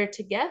with Better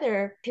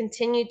Together,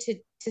 continue to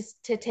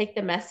take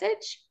the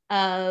message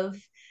of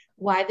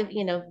why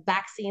the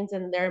vaccines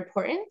and they're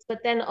important,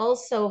 but then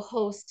also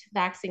host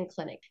vaccine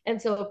clinic. And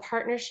so a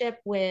partnership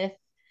with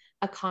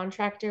a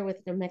contractor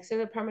with the New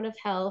Mexico Department of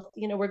Health,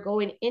 we're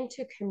going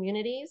into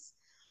communities,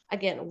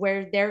 again,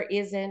 where there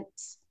isn't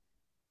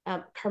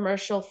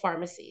commercial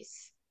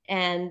pharmacies.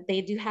 And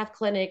they do have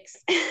clinics,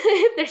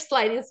 they're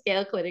sliding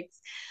scale clinics,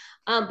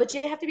 but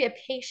you have to be a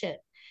patient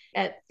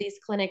at these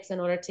clinics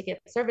in order to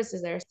get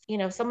services there.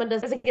 If someone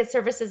doesn't get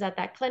services at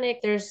that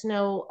clinic, there's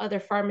no other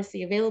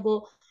pharmacy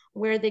available,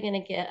 where are they going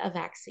to get a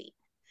vaccine?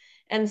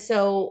 And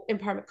so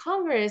Empowerment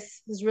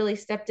Congress has really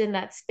stepped in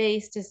that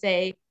space to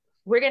say,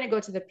 we're going to go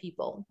to the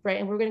people, right?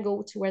 And we're going to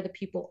go to where the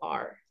people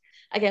are.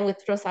 Again,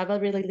 with Rosalba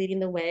really leading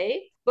the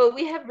way, but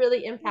we have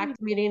really impacted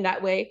meeting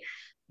that way.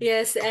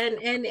 Yes, and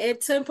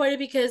it's so important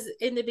because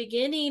in the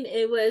beginning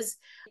it was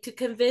to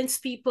convince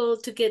people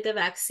to get the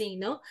vaccine,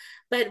 no?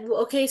 But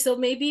okay, so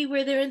maybe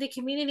we're there in the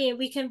community and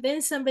we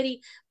convince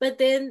somebody, but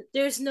then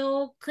there's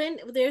no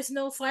clinic, there's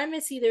no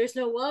pharmacy, there's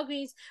no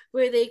Walgreens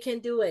where they can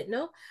do it,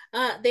 no?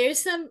 There's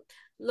some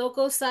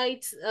local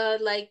sites,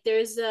 like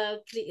there's a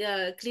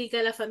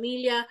Clínica La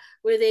Familia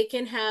where they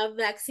can have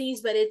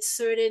vaccines, but it's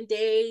certain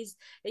days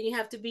and you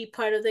have to be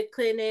part of the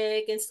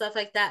clinic and stuff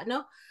like that,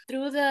 no?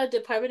 Through the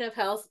Department of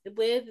Health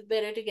with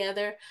Better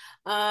Together,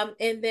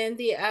 and then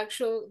the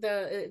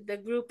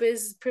group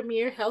is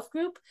Premier Health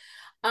Group,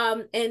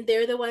 and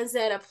they're the ones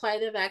that apply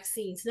the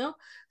vaccines, no?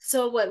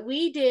 So what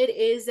we did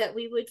is that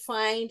we would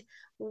find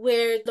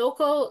where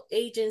local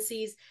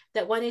agencies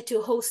that wanted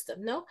to host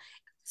them, no?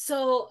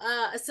 So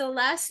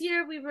last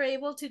year we were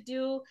able to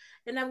do,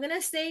 and I'm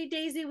gonna say,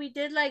 Daisy, we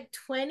did like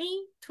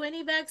 20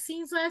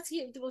 vaccines last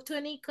year,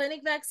 20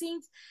 clinic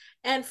vaccines,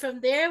 and from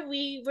there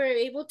we were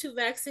able to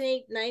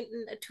vaccinate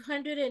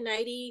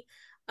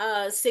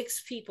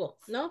 296 people,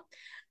 no?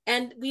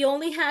 And we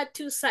only had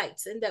 2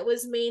 sites, and that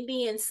was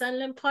mainly in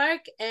Sunland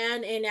Park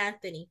and in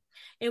Anthony.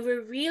 And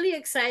we're really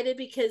excited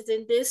because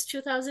in this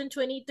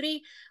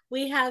 2023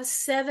 we have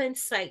 7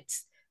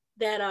 sites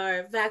that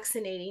are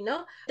vaccinating.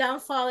 No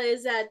downfall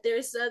is that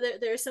there's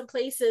some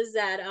places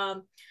that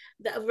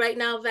right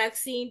now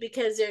vaccine,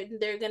 because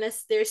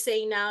they're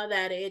saying now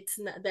that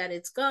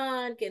it's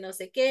gone, que no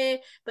sé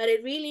qué, but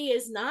it really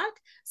is not.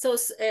 So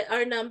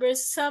our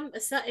numbers,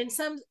 in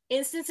some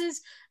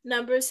instances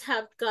numbers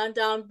have gone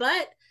down,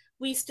 but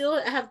we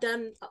still have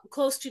done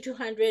close to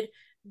 200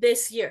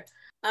 this year.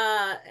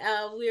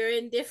 We're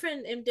in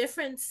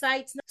different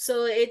sites,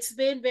 so it's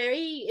been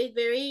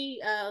very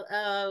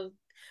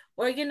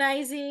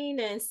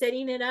organizing and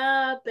setting it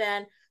up.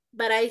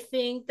 But I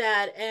think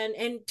that,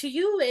 and to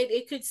you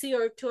it could see,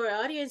 or to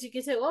our audience, you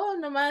can say, oh,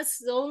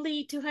 nomás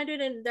only 200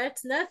 and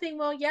that's nothing.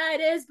 Well, yeah, it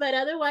is, but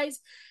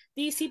otherwise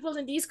these people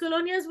in these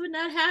colonias would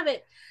not have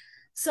it.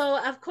 So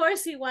of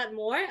course we want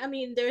more. I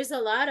mean, there's a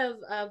lot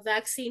of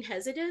vaccine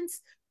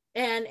hesitance,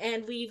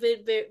 and we've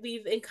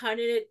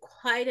encountered it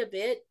quite a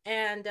bit,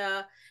 and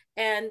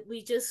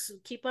we just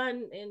keep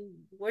on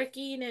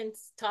working and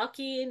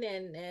talking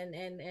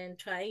and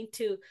trying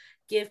to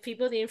give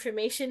people the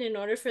information in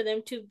order for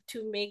them to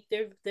make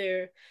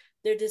their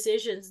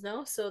decisions,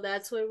 no? So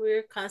that's what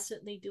we're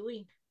constantly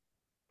doing.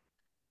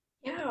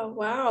 Yeah,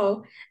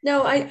 wow.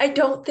 No, I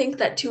don't think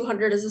that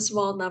 200 is a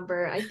small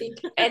number. I think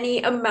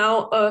any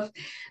amount of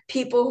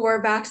people who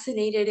are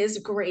vaccinated is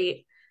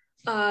great.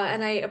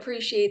 And I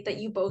appreciate that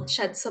you both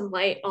shed some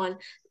light on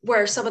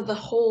where some of the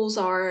holes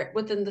are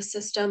within the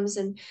systems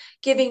and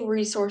giving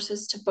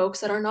resources to folks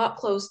that are not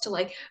close to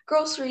like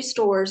grocery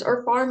stores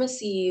or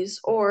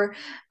pharmacies or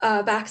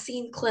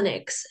vaccine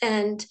clinics.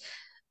 And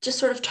just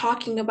sort of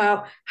talking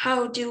about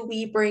how do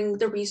we bring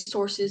the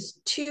resources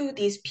to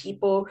these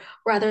people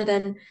rather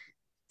than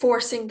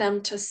forcing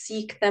them to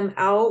seek them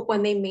out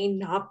when they may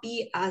not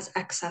be as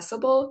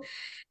accessible.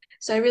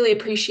 So I really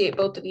appreciate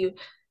both of you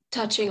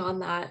touching on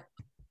that.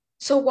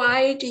 So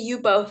why do you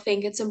both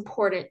think it's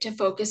important to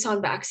focus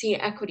on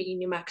vaccine equity in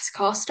New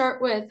Mexico? I'll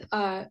start with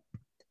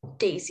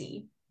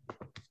Daisy.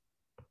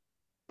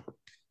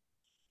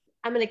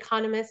 I'm an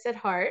economist at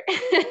heart.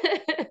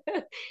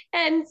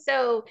 And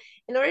so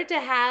in order to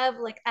have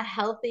like a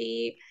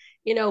healthy,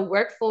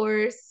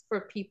 workforce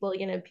for people,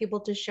 people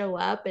to show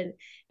up, and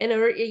in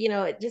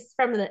order, just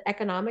from an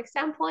economic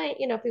standpoint,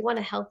 if we want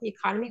a healthy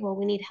economy, well,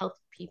 we need healthy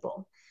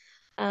people.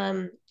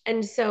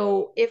 And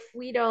so if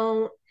we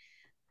don't,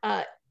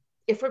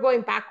 if we're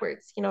going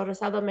backwards,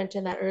 Rosalba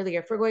mentioned that earlier,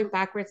 if we're going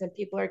backwards and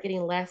people are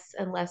getting less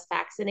and less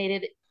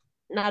vaccinated,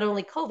 not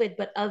only COVID,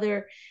 but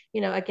other,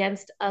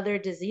 against other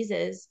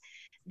diseases,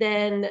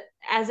 then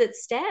as it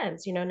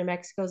stands, New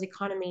Mexico's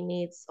economy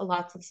needs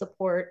lots of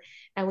support,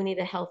 and we need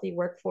a healthy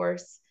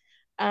workforce.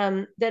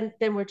 Then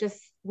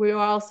we're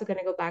also going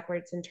to go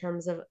backwards in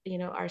terms of,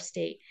 our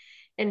state.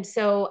 And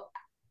so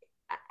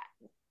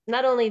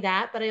not only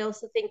that, but I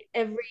also think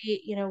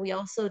we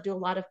also do a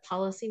lot of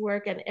policy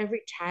work, and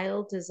every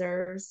child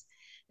deserves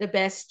the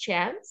best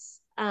chance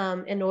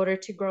in order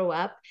to grow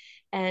up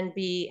and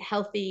be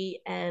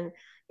healthy and,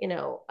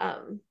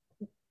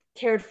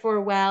 cared for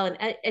well and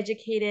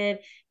educated,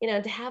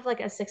 to have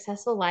like a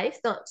successful life.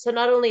 So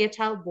not only a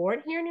child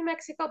born here in New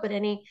Mexico, but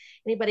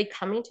anybody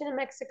coming to New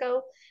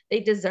Mexico,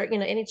 they deserve,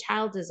 any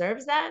child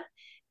deserves that.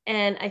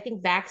 And I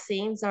think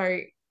vaccines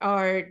are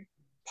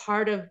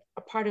part of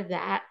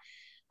that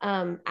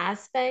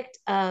aspect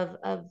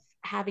of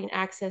having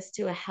access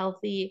to a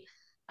healthy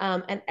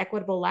and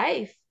equitable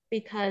life.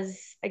 Because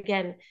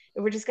again,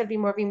 we're just going to be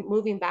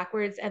moving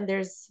backwards, and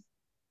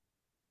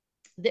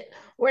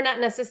we're not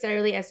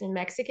necessarily as New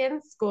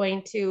Mexicans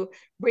going to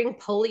bring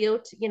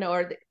polio to,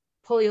 or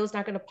polio is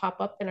not going to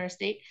pop up in our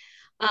state.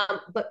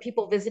 But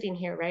people visiting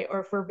here, right?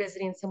 Or if we're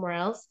visiting somewhere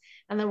else,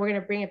 and then we're going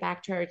to bring it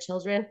back to our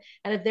children.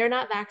 And if they're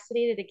not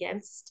vaccinated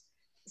against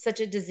such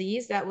a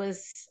disease that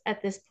was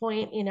at this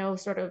point,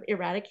 sort of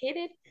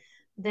eradicated,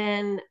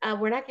 then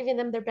we're not giving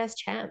them their best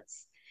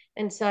chance.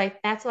 And so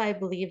that's why I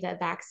believe that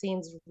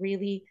vaccines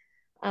really,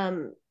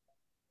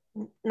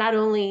 not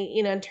only,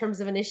 in terms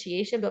of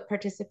initiation, but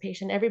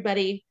participation,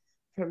 everybody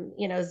from,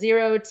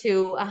 0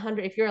 to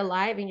 100, if you're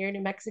alive and you're in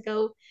New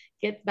Mexico,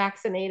 get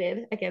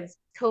vaccinated against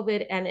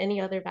COVID and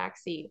any other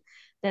vaccine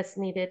that's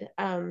needed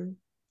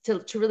to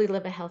really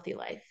live a healthy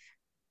life.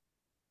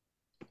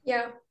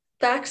 Yeah,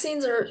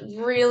 vaccines are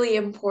really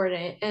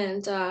important,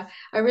 and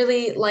I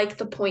really like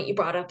the point you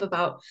brought up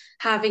about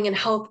having a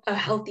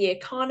healthy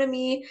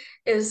economy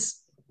is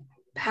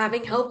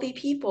having healthy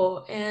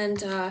people,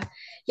 and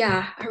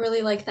yeah, I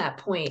really like that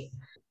point.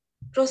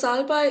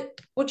 Rosalba,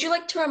 would you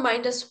like to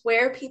remind us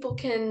where people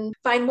can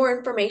find more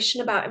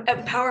information about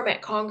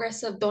Empowerment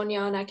Congress of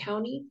Doña Ana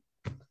County?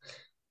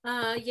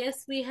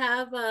 Yes, we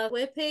have a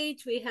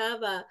webpage, we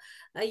have a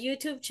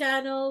YouTube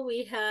channel,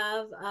 we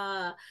have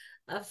a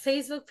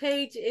Facebook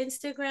page,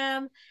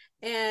 Instagram,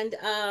 and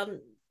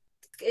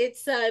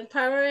it's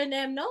Empower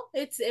NM. No,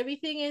 it's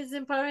everything is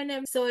Empower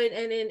NM. So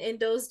in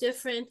those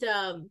different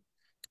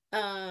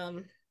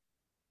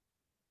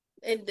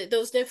in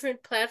those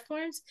different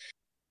platforms.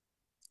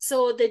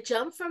 So the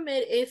jump from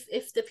it,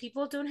 if the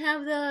people don't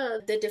have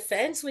the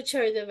defense, which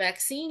are the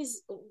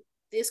vaccines,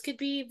 this could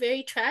be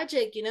very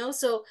tragic,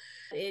 So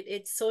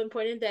it's so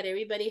important that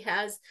everybody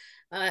has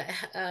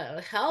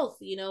health,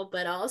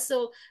 but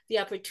also the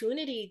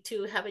opportunity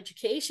to have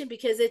education,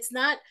 because it's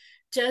not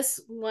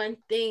just one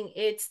thing.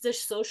 It's the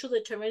social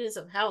determinants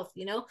of health,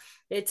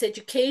 It's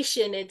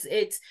education,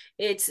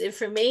 it's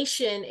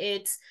information,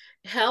 it's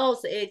health,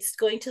 it's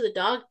going to the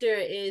doctor,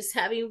 is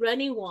having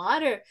running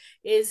water,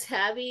 is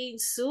having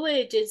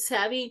sewage, it's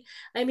having,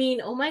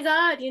 oh my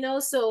God,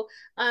 so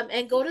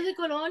and go to the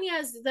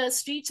colonias, the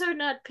streets are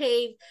not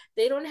paved,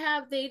 they don't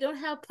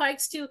have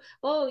parks to,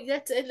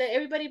 let's let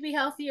everybody be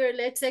healthier,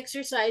 let's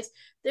exercise.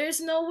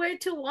 There's nowhere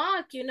to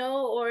walk,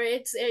 or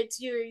it's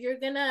you're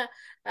gonna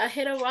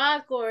hit a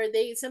rock, or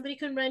somebody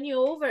can run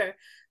you over.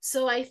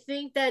 So I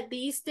think that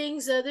these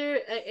things, other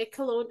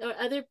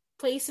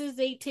places,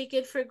 they take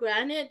it for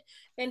granted,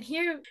 and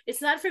here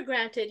it's not for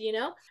granted,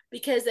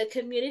 because a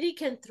community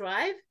can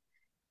thrive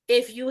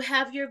if you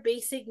have your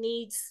basic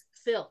needs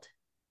filled.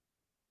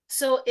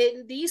 So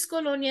in these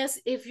colonias,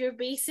 if your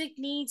basic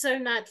needs are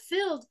not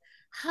filled,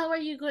 how are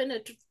you going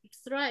to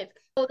thrive?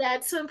 So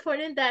that's so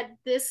important, that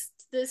this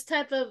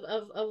type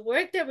of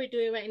work that we're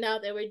doing right now,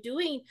 that we're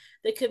doing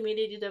the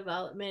community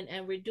development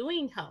and we're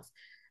doing health.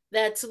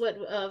 That's what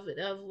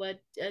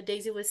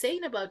Daisy was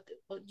saying about,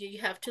 you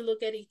have to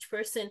look at each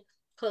person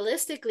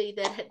holistically,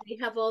 that they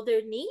have all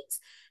their needs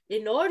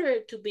in order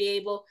to be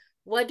able,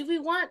 what do we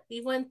want? We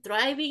want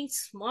thriving,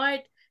 smart,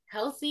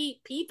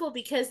 healthy people,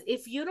 because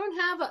if you don't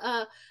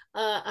have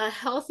a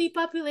healthy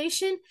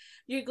population,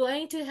 you're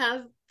going to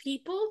have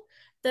people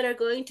that are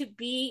going to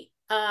be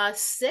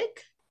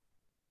sick,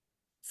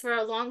 for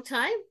a long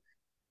time,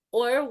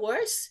 or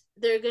worse,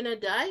 they're going to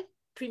die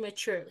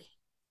prematurely.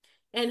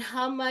 And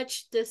how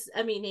much does,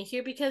 I mean,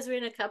 here, because we're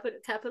in a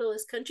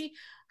capitalist country,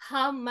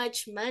 how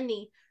much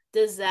money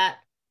does that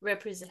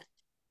represent?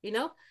 You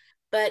know,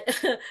 but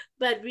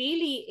but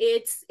really,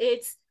 it's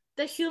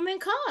the human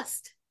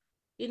cost.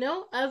 You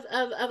know, of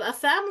a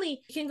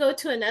family. You can go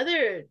to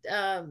another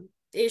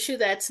issue,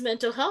 that's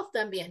mental health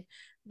también.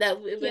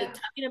 That we're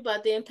talking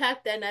about the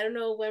impact, and I don't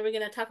know when we're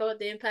going to talk about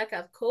the impact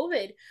of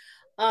COVID.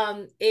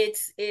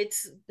 It's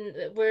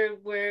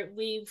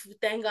we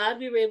thank God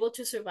we were able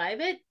to survive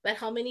it, but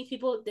how many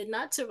people did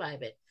not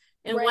survive it,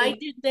 and why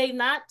did they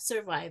not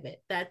survive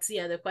it? That's the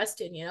other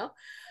question, you know.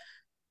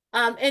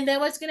 And then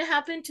what's going to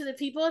happen to the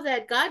people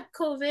that got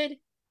COVID,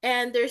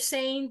 and they're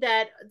saying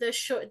that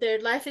their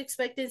life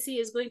expectancy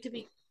is going to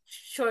be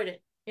shortened,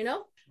 you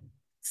know.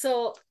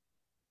 So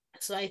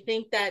I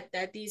think that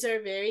these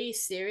are very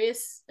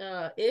serious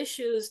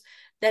issues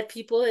that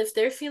people, if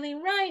they're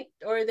feeling right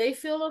or they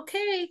feel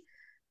okay,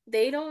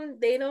 they don't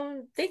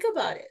think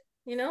about it,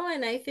 you know.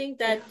 And I think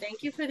that,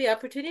 thank you for the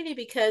opportunity,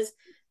 because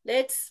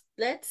let's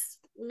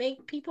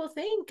make people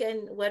think.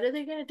 And what are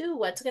they going to do?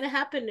 What's going to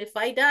happen if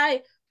I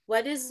die?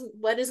 What is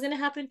going to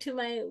happen to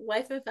my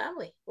wife and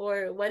family,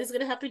 or what is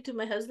going to happen to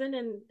my husband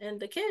and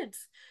the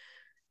kids?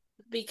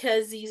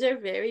 Because these are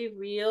very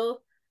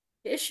real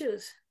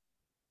issues.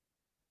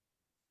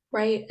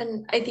 Right.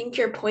 And I think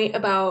your point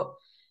about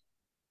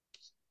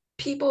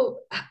people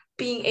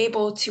being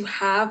able to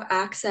have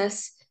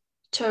access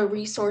to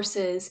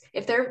resources,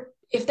 if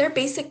their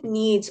basic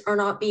needs are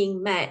not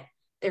being met,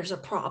 there's a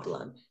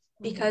problem.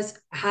 Because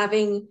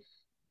having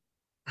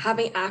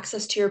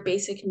access to your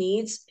basic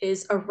needs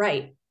is a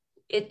right.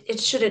 It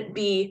shouldn't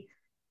be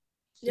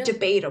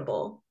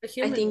debatable.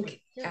 I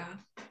think,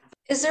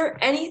 Is there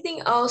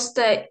anything else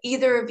that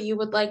either of you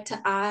would like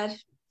to add?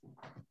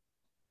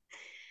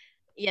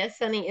 Yes,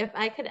 Sunny, if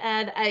I could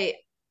add,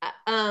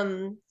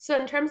 so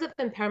in terms of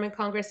Empowerment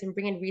Congress and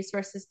bringing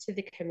resources to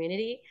the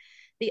community,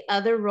 the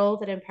other role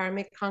that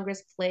Empowerment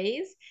Congress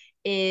plays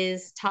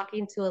is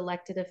talking to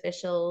elected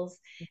officials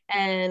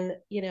and,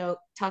 you know,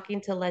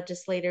 talking to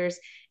legislators,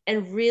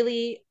 and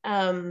really,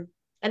 and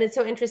it's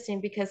so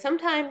interesting because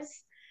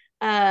sometimes,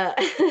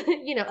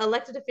 you know,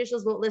 elected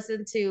officials won't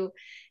listen to,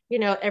 you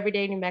know,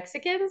 everyday New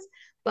Mexicans,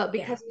 but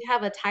because we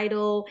have a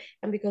title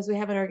and because we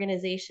have an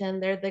organization,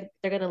 they're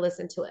going to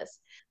listen to us.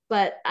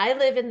 But I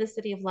live in the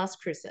city of Las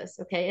Cruces,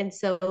 okay? And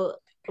so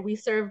we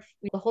serve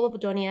the whole of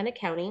Doña Ana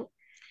County,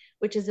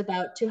 which is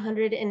about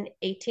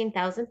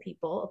 218,000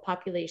 people, a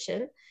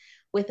population,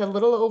 with a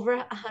little over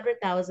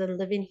 100,000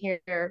 living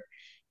here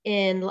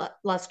in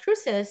Las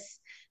Cruces.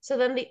 So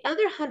then the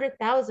other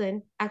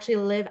 100,000 actually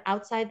live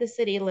outside the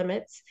city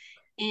limits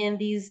in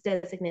these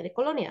designated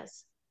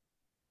colonias.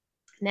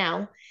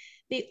 Now,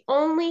 the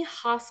only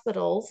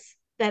hospitals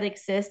that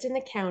exist in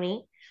the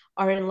county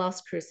are in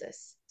Las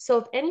Cruces. So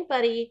if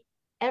anybody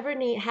ever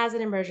has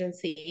an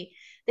emergency,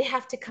 they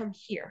have to come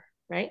here,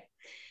 right?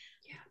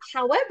 Yeah.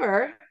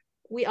 However,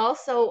 we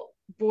also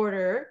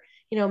border,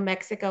 you know,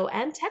 Mexico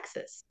and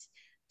Texas.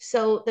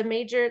 So the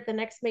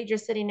next major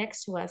city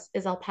next to us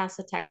is El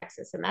Paso,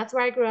 Texas. And that's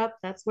where I grew up.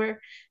 That's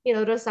where, you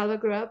know, Rosalba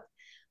grew up.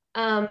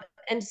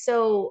 And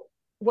so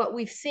what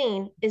we've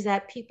seen is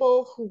that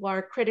people who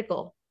are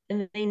critical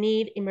and they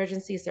need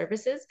emergency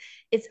services,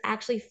 it's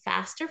actually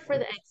faster for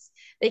them.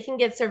 They can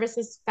get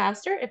services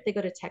faster if they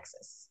go to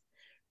Texas,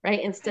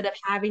 right? Instead of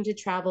having to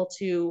travel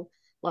to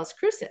Las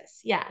Cruces.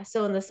 Yeah.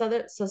 So in the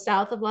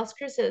south of Las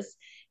Cruces,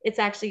 it's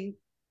actually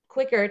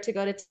quicker to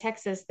go to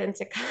Texas than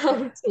to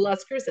come to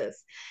Las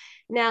Cruces.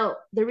 Now,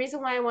 the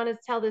reason why I want to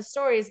tell this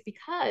story is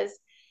because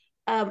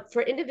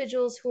for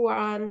individuals who are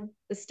on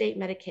the state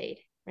Medicaid,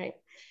 right?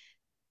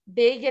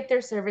 They get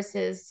their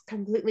services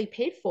completely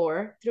paid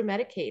for through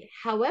Medicaid.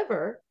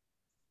 However,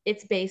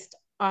 it's based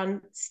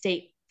on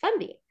state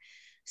funding.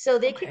 So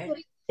they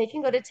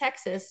can go to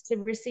Texas to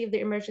receive the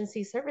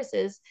emergency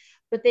services,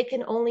 but they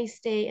can only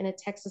stay in a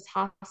Texas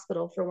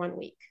hospital for 1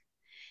 week.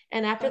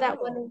 And after that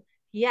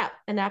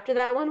after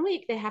that 1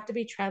 week, they have to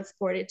be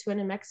transported to a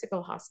New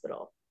Mexico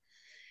hospital.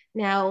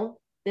 Now,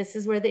 this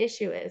is where the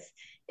issue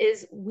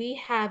is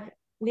we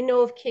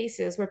know of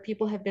cases where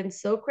people have been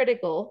so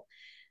critical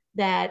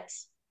that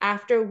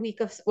after a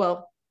week of,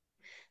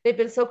 they've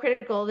been so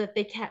critical that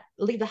they can't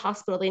leave the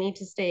hospital. They need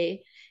to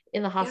stay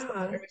in the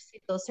hospital and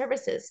receive those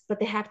services, but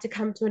they have to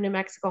come to a New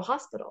Mexico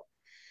hospital.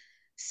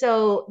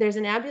 So there's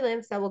an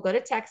ambulance that will go to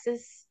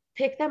Texas,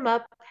 pick them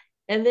up,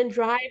 and then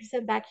drives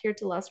them back here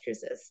to Las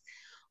Cruces,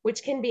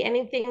 which can be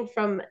anything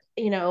from,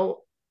 you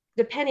know,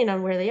 depending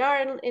on where they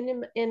are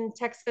in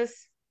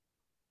Texas,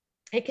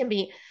 it can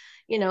be,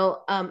 you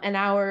know, an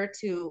hour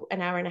to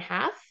an hour and a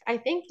half, I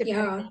think,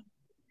 depending on,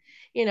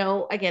 you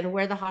know, again,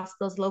 where the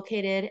hospital is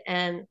located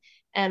and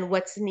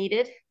what's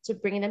needed to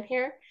bring them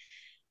here.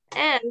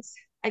 And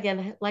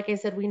again, like I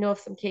said, we know of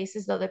some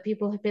cases though that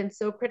people have been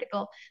so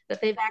critical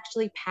that they've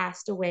actually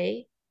passed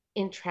away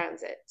in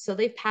transit. So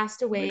they've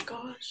passed away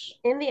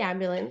in the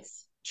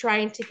ambulance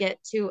trying to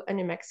get to a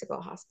New Mexico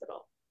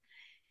hospital.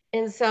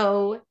 And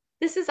so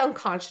this is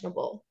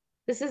unconscionable.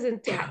 This is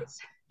intense.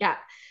 Yeah.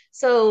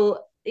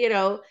 So, you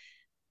know,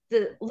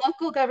 the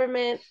local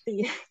government,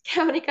 the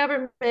county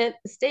government,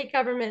 the state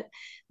government,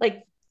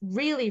 like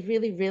really,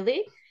 really,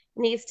 really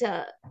needs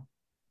to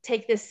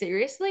take this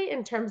seriously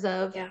in terms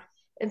of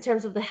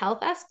the health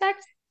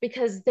aspect,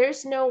 because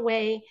there's no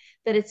way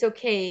that it's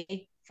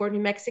okay for New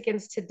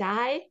Mexicans to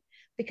die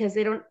because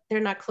they're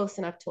not close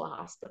enough to a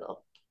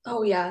hospital.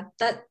 Oh yeah,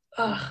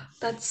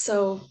 that's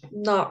so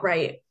not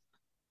right.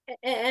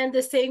 And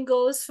the same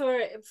goes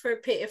for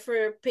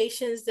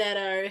patients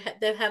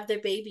that have their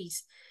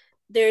babies.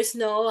 There's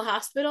no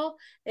hospital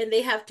and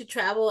they have to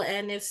travel,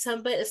 and if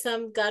some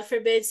God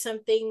forbid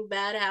something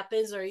bad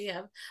happens or you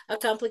have a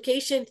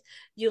complication,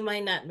 you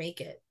might not make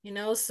it,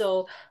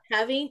 so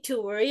having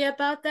to worry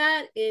about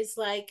that is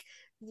like,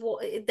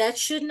 that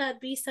should not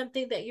be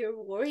something that you're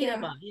worried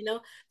about.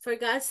 For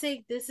God's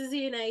sake, this is the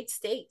United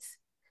States.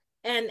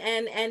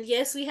 And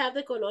yes, we have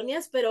the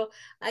colonias, but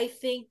I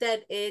think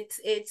that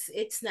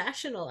it's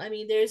national. I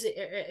mean, there's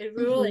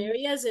rural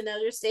areas in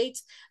other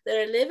states that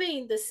are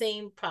living the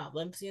same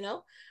problems.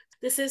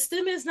 The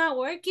system is not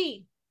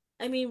working.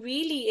 I mean,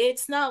 really,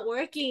 it's not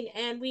working,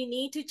 and we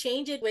need to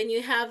change it. When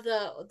you have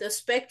the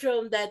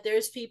spectrum that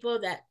there's people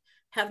that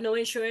have no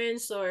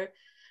insurance or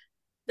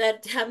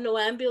that have no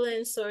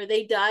ambulance or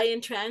they die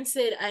in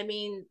transit. I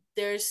mean,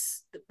 you're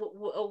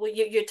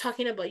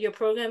talking about, your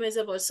program is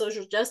about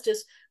social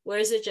justice. Where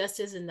is the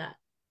justice in that?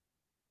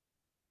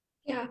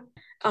 Yeah.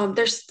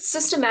 There's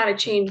systematic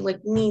change like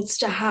needs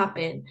to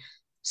happen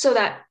so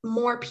that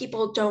more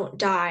people don't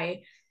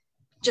die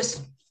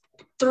just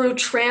through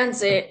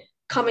transit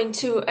coming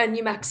to a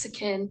New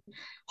Mexican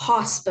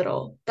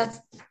hospital.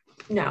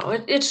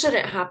 It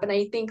shouldn't happen.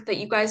 I think that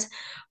you guys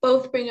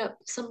both bring up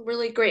some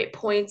really great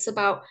points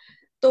about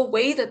the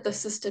way that the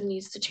system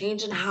needs to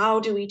change and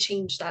how do we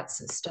change that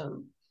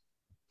system.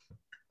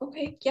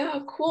 Okay, yeah,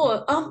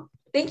 cool.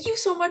 Thank you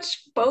so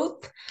much,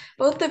 both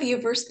of you,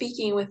 for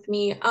speaking with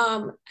me.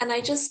 And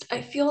I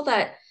feel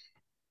that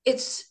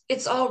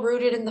it's all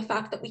rooted in the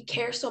fact that we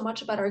care so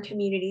much about our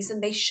communities,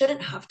 and they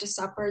shouldn't have to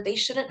suffer. They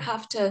shouldn't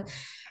have to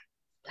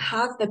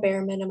have the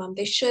bare minimum.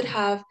 They should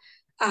have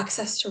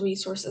access to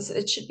resources.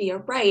 It should be a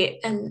right.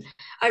 And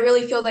I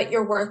really feel that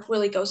your work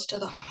really goes to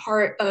the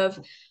heart of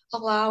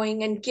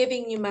allowing and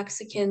giving New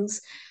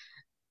Mexicans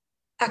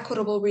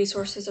equitable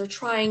resources, or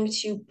trying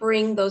to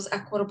bring those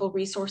equitable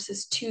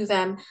resources to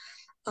them.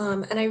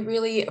 And I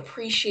really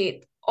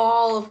appreciate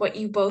all of what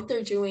you both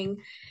are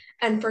doing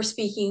and for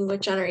speaking with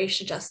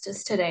Generation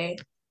Justice today.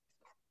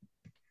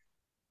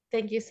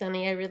 Thank you,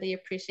 Sunny. I really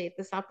appreciate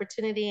this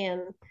opportunity,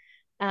 and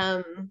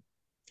and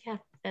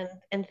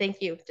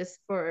thank you just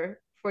for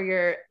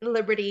your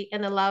liberty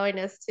and allowing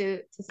us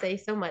to say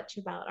so much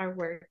about our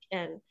work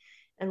and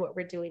what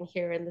we're doing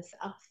here in the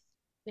South.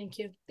 Thank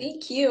you.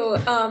 Thank you.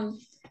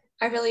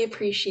 I really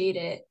appreciate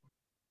it.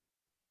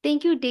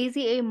 Thank you,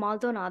 Daisy A.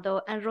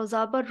 Maldonado and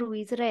Rosalba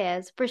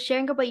Ruiz-Reyes, for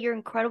sharing about your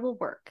incredible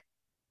work.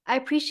 I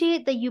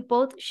appreciate that you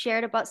both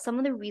shared about some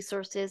of the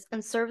resources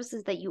and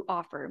services that you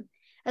offer,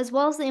 as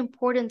well as the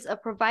importance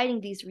of providing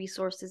these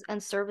resources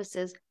and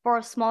services for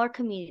our smaller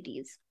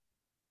communities.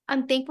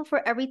 I'm thankful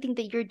for everything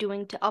that you're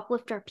doing to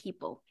uplift our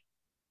people.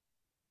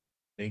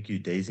 Thank you,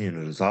 Daisy and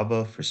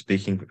Rosalba, for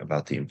speaking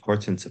about the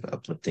importance of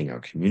uplifting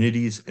our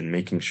communities and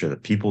making sure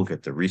that people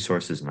get the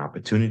resources and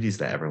opportunities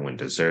that everyone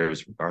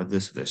deserves,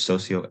 regardless of their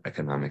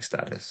socioeconomic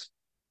status.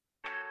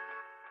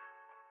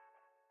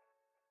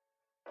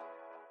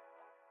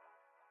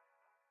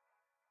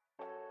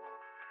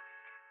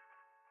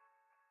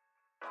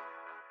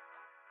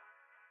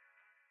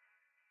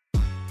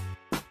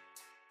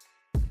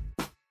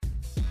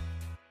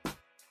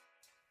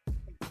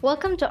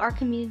 Welcome to our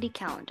community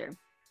calendar.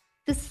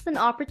 This is an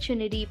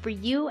opportunity for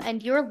you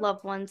and your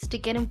loved ones to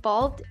get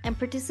involved and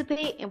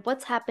participate in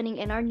what's happening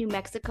in our New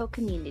Mexico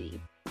community.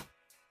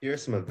 Here are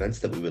some events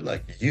that we would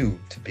like you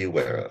to be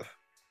aware of.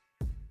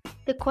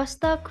 The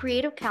Cuesta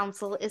Creative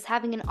Council is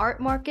having an art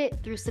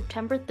market through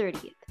September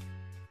 30th.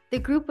 The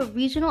group of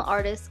regional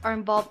artists are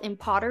involved in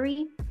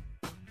pottery,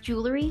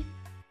 jewelry,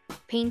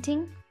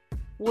 painting,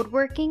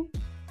 woodworking,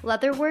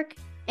 leatherwork,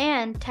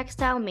 and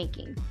textile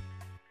making.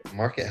 The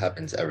market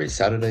happens every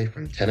Saturday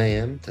from 10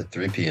 a.m. to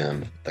 3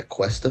 p.m. at the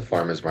Cuesta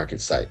Farmers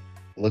Market site,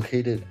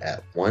 located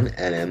at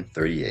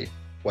 1NM38,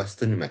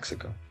 Cuesta, New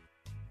Mexico.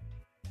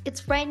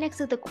 It's right next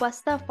to the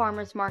Cuesta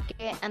Farmers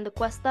Market and the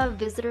Cuesta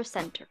Visitor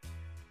Center.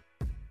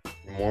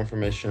 For more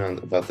information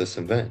about this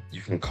event,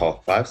 you can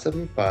call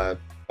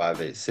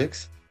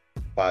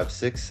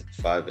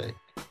 575-586-5658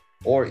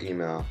 or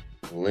email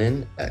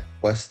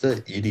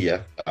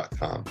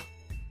lynn@cuestaedf.com.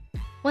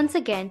 Once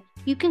again,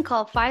 you can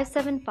call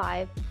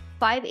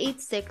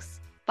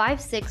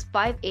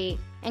 575-586-5658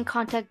 and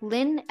contact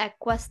Lynn at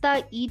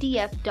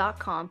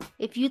cuestaedf.com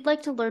if you'd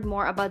like to learn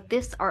more about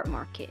this art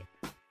market.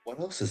 What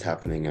else is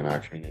happening in our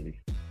community?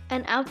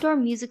 An outdoor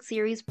music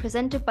series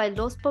presented by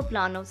Los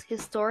Poblanos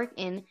Historic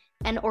Inn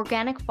and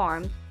Organic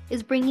Farm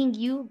is bringing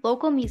you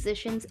local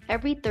musicians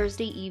every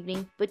Thursday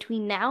evening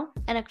between now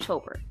and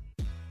October.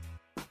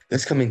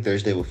 This coming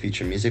Thursday will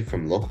feature music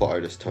from local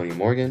artist Tony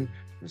Morgan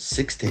from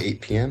 6 to 8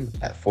 p.m.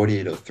 at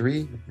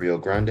 4803 Rio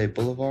Grande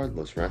Boulevard,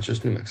 Los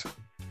Ranchos, New Mexico.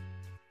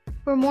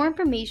 For more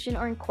information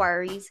or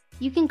inquiries,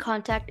 you can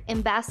contact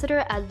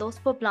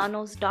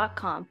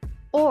ambassador@lospoblanos.com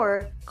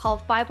or call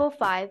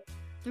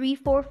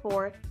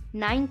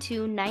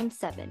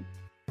 505-344-9297.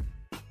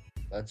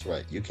 That's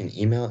right. You can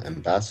email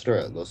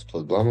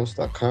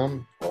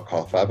ambassador@lospoblanos.com or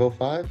call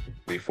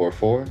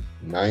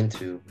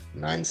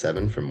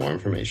 505-344-9297 for more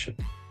information.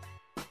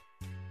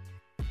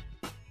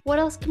 What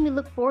else can we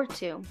look forward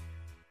to?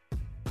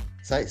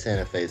 Site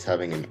Santa Fe is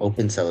having an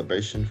open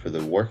celebration for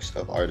the works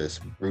of artists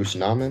Bruce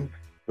Nauman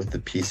with the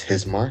piece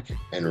His Mark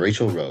and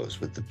Rachel Rose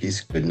with the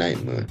piece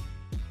Goodnight Moon.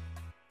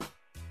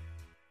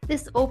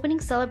 This opening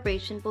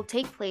celebration will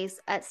take place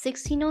at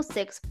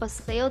 1606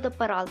 Paseo de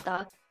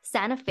Peralta,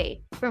 Santa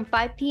Fe, from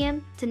 5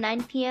 p.m. to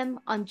 9 p.m.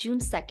 on June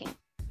 2nd.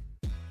 To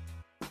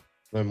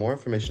learn more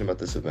information about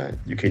this event,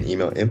 you can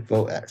email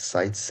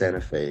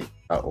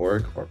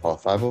info@sitesantafe.org or call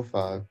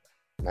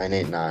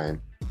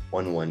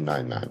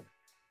 505-989-1199.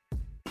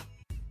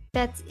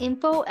 That's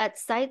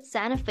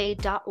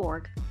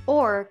info@sitesantafe.org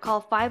or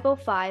call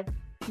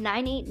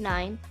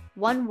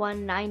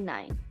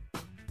 505-989-1199.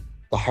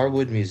 The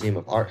Harwood Museum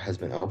of Art has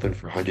been open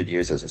for 100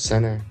 years as a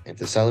center, and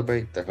to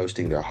celebrate, they're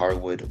hosting their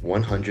Harwood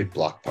 100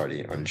 Block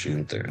Party on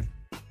June 3rd.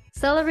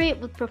 Celebrate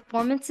with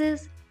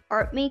performances,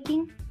 art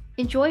making,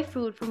 enjoy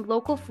food from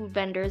local food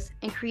vendors,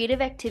 and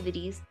creative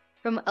activities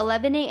from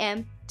 11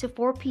 a.m. to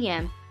 4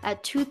 p.m.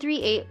 at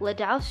 238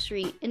 Ladau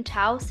Street in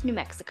Taos, New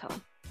Mexico.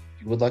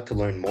 If you would like to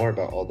learn more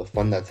about all the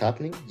fun that's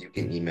happening, you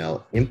can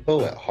email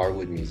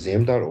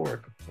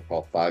info@harwoodmuseum.org or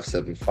call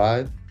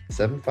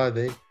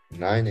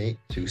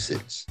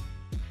 575-758-9826.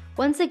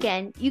 Once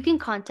again, you can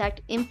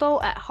contact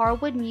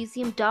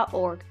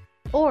info@harwoodmuseum.org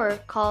or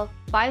call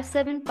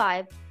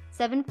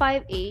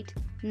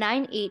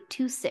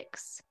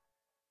 575-758-9826.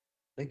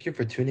 Thank you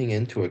for tuning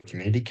in to our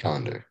community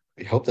calendar.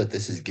 We hope that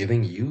this is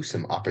giving you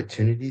some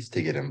opportunities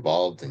to get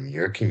involved in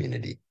your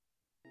community.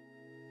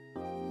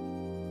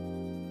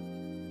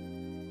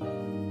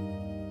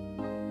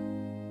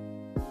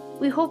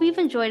 We hope you've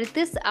enjoyed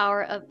this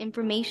hour of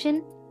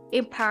information,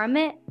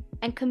 empowerment,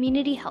 and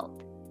community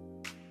health.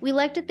 We'd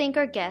like to thank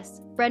our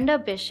guests, Brenda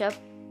Bishop,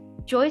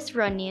 Joyce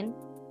Runyan,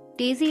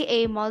 Daisy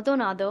A.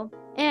 Maldonado,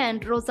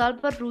 and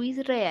Rosalba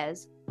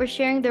Ruiz-Reyes for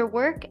sharing their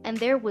work and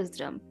their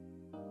wisdom.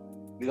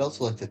 We'd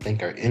also like to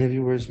thank our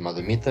interviewers,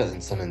 Madamita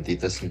and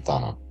Sunandita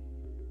Santana.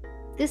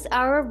 This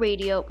hour of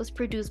radio was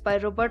produced by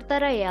Roberta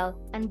Rael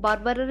and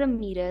Barbara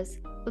Ramirez,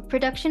 with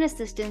production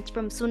assistance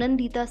from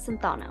Sunandita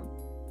Santana.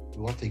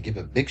 We want to give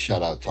a big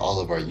shout out to all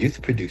of our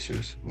youth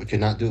producers. We could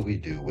not do what we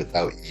do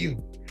without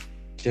you.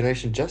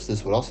 Generation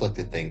Justice would also like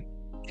to thank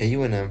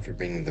KUNM for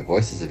bringing the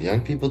voices of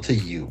young people to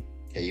you,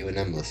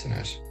 KUNM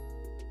listeners.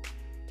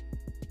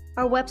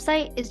 Our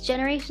website is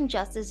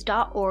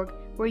generationjustice.org,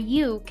 where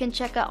you can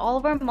check out all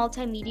of our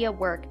multimedia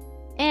work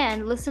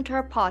and listen to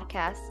our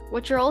podcasts,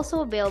 which are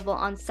also available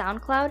on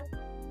SoundCloud,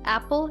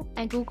 Apple,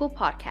 and Google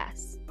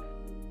Podcasts.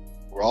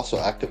 We're also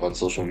active on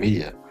social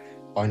media.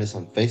 Find us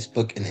on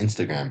Facebook and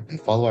Instagram,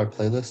 and follow our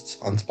playlists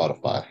on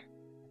Spotify.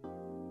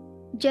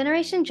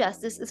 Generation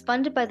Justice is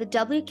funded by the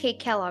W.K.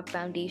 Kellogg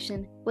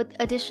Foundation, with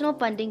additional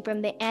funding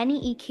from the Annie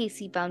E.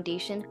 Casey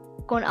Foundation,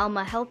 Con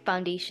Alma Health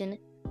Foundation,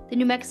 the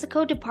New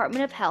Mexico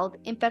Department of Health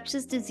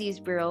Infectious Disease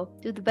Bureau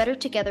through the Better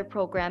Together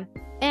program,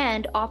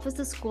 and Office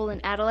of School and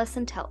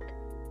Adolescent Health,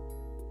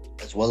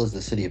 as well as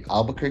the City of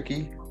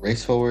Albuquerque,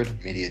 Race Forward,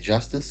 Media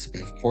Justice,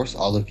 and of course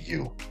all of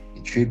you.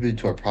 Contribute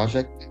to our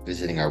project by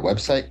visiting our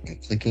website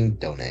and clicking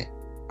donate.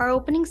 Our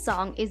opening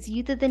song is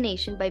Youth of the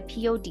Nation by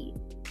POD.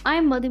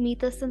 I'm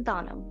Madhumita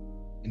Santana.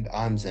 And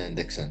I'm Zan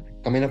Dixon.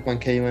 Coming up on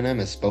KUNM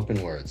is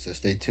Spoken Word, so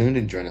stay tuned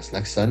and join us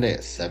next Sunday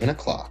at 7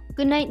 o'clock.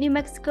 Good night, New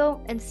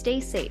Mexico, and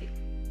stay safe.